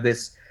 because you have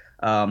this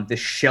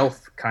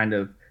shelf kind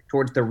of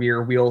towards the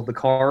rear wheel of the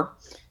car,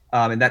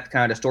 and that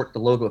kind of distorts the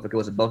logo if it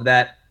goes above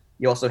that.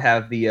 You also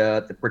have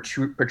the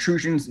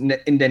protrusions,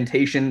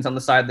 indentations on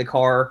the side of the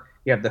car.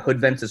 You have the hood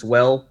vents as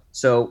well.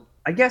 So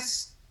I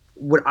guess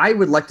what I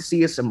would like to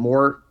see is some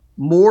more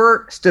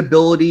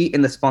stability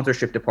in the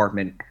sponsorship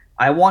department.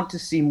 I want to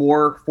see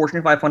more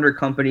Fortune 500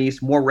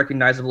 companies, more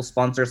recognizable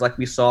sponsors like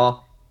we saw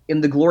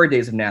in the glory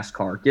days of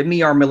NASCAR. Give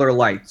me our Miller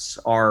Lights,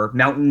 our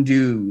Mountain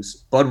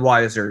Dews,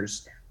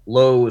 Budweisers,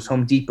 Lowe's,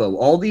 Home Depot,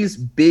 all these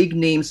big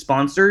name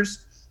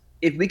sponsors.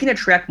 If we can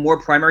attract more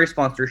primary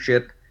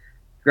sponsorship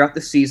throughout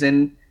the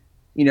season,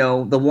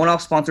 the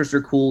one-off sponsors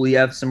are cool. We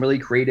have some really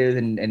creative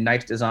and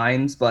nice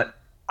designs, but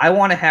I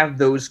want to have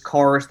those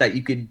cars that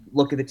you could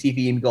look at the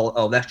TV and go,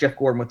 oh, that's Jeff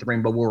Gordon with the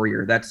Rainbow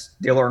Warrior. That's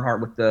Dale Earnhardt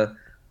with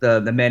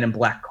the Man in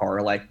Black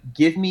car. Like,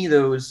 give me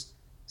those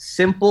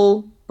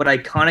simple but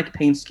iconic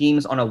paint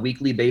schemes on a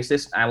weekly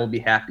basis. I will be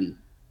happy.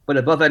 But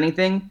above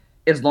anything,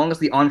 as long as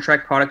the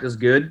on-track product is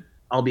good,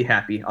 I'll be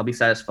happy. I'll be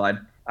satisfied.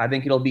 I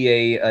think it'll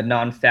be a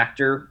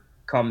non-factor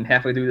come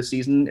halfway through the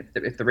season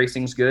if the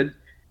racing's good.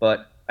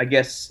 But I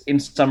guess in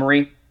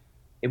summary,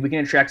 if we can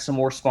attract some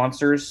more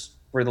sponsors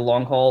for the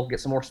long haul, get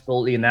some more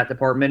stability in that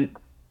department,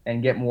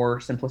 and get more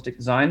simplistic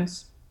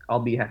designs, I'll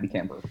be a happy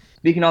camper.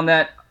 Speaking on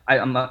that,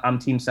 I'm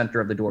team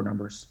center of the door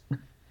numbers.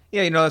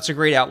 Yeah, that's a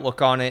great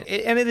outlook on it.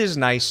 And it is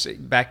nice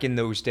back in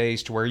those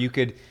days to where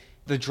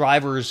the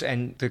drivers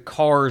and the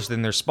cars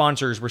and their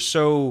sponsors were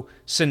so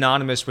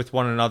synonymous with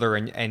one another,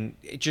 and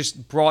it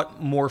just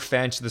brought more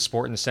fans to the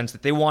sport in the sense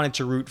that they wanted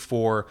to root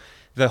for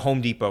the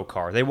Home Depot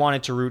car. They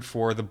wanted to root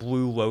for the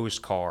blue Lowe's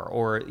car,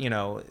 or,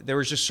 there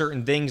was just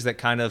certain things that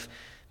kind of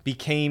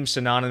became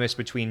synonymous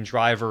between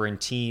driver and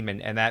team,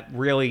 and that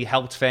really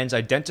helped fans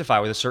identify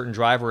with a certain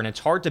driver. And it's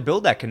hard to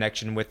build that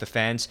connection with the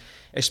fans,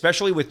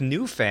 especially with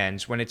new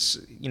fans, when it's,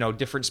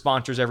 different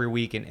sponsors every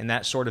week and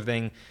that sort of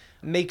thing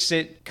makes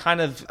it kind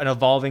of an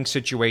evolving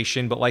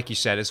situation. But like you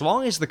said, as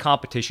long as the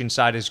competition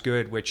side is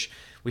good, which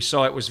we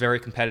saw it was very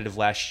competitive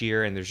last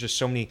year, and there's just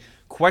so many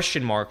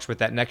question marks with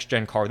that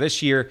next-gen car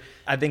this year,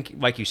 I think,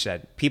 like you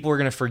said, people are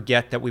going to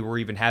forget that we were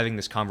even having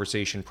this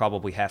conversation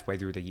probably halfway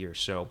through the year.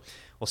 So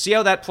we'll see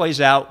how that plays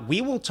out.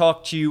 We will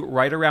talk to you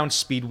right around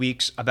Speed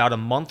Weeks about a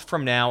month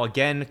from now.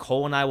 Again,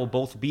 Cole and I will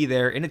both be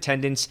there in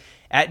attendance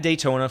at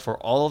Daytona for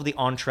all of the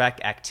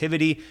on-track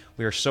activity.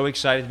 We are so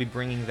excited to be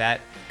bringing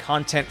that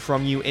content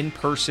from you in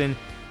person,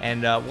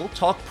 and we'll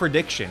talk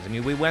predictions. I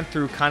mean, we went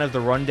through kind of the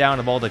rundown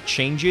of all the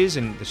changes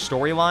and the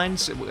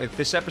storylines with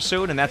this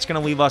episode, and that's going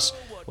to leave us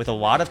with a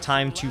lot of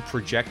time to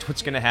project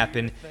what's going to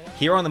happen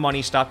here on the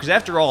Money Stop, because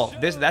after all,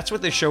 that's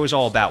what this show is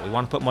all about. We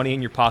want to put money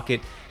in your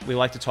pocket. We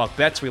like to talk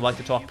bets. We like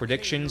to talk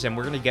predictions, and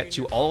we're going to get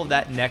to all of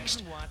that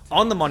next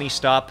on the Money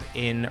Stop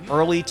in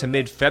early to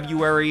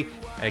mid-February.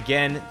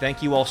 Again,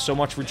 thank you all so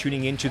much for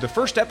tuning in to the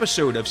first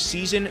episode of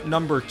season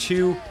number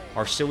 2,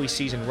 our silly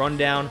season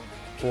rundown.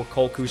 For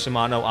Cole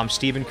Cusimano, I'm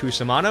Steven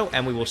Cusimano,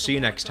 and we will see you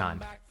next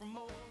time.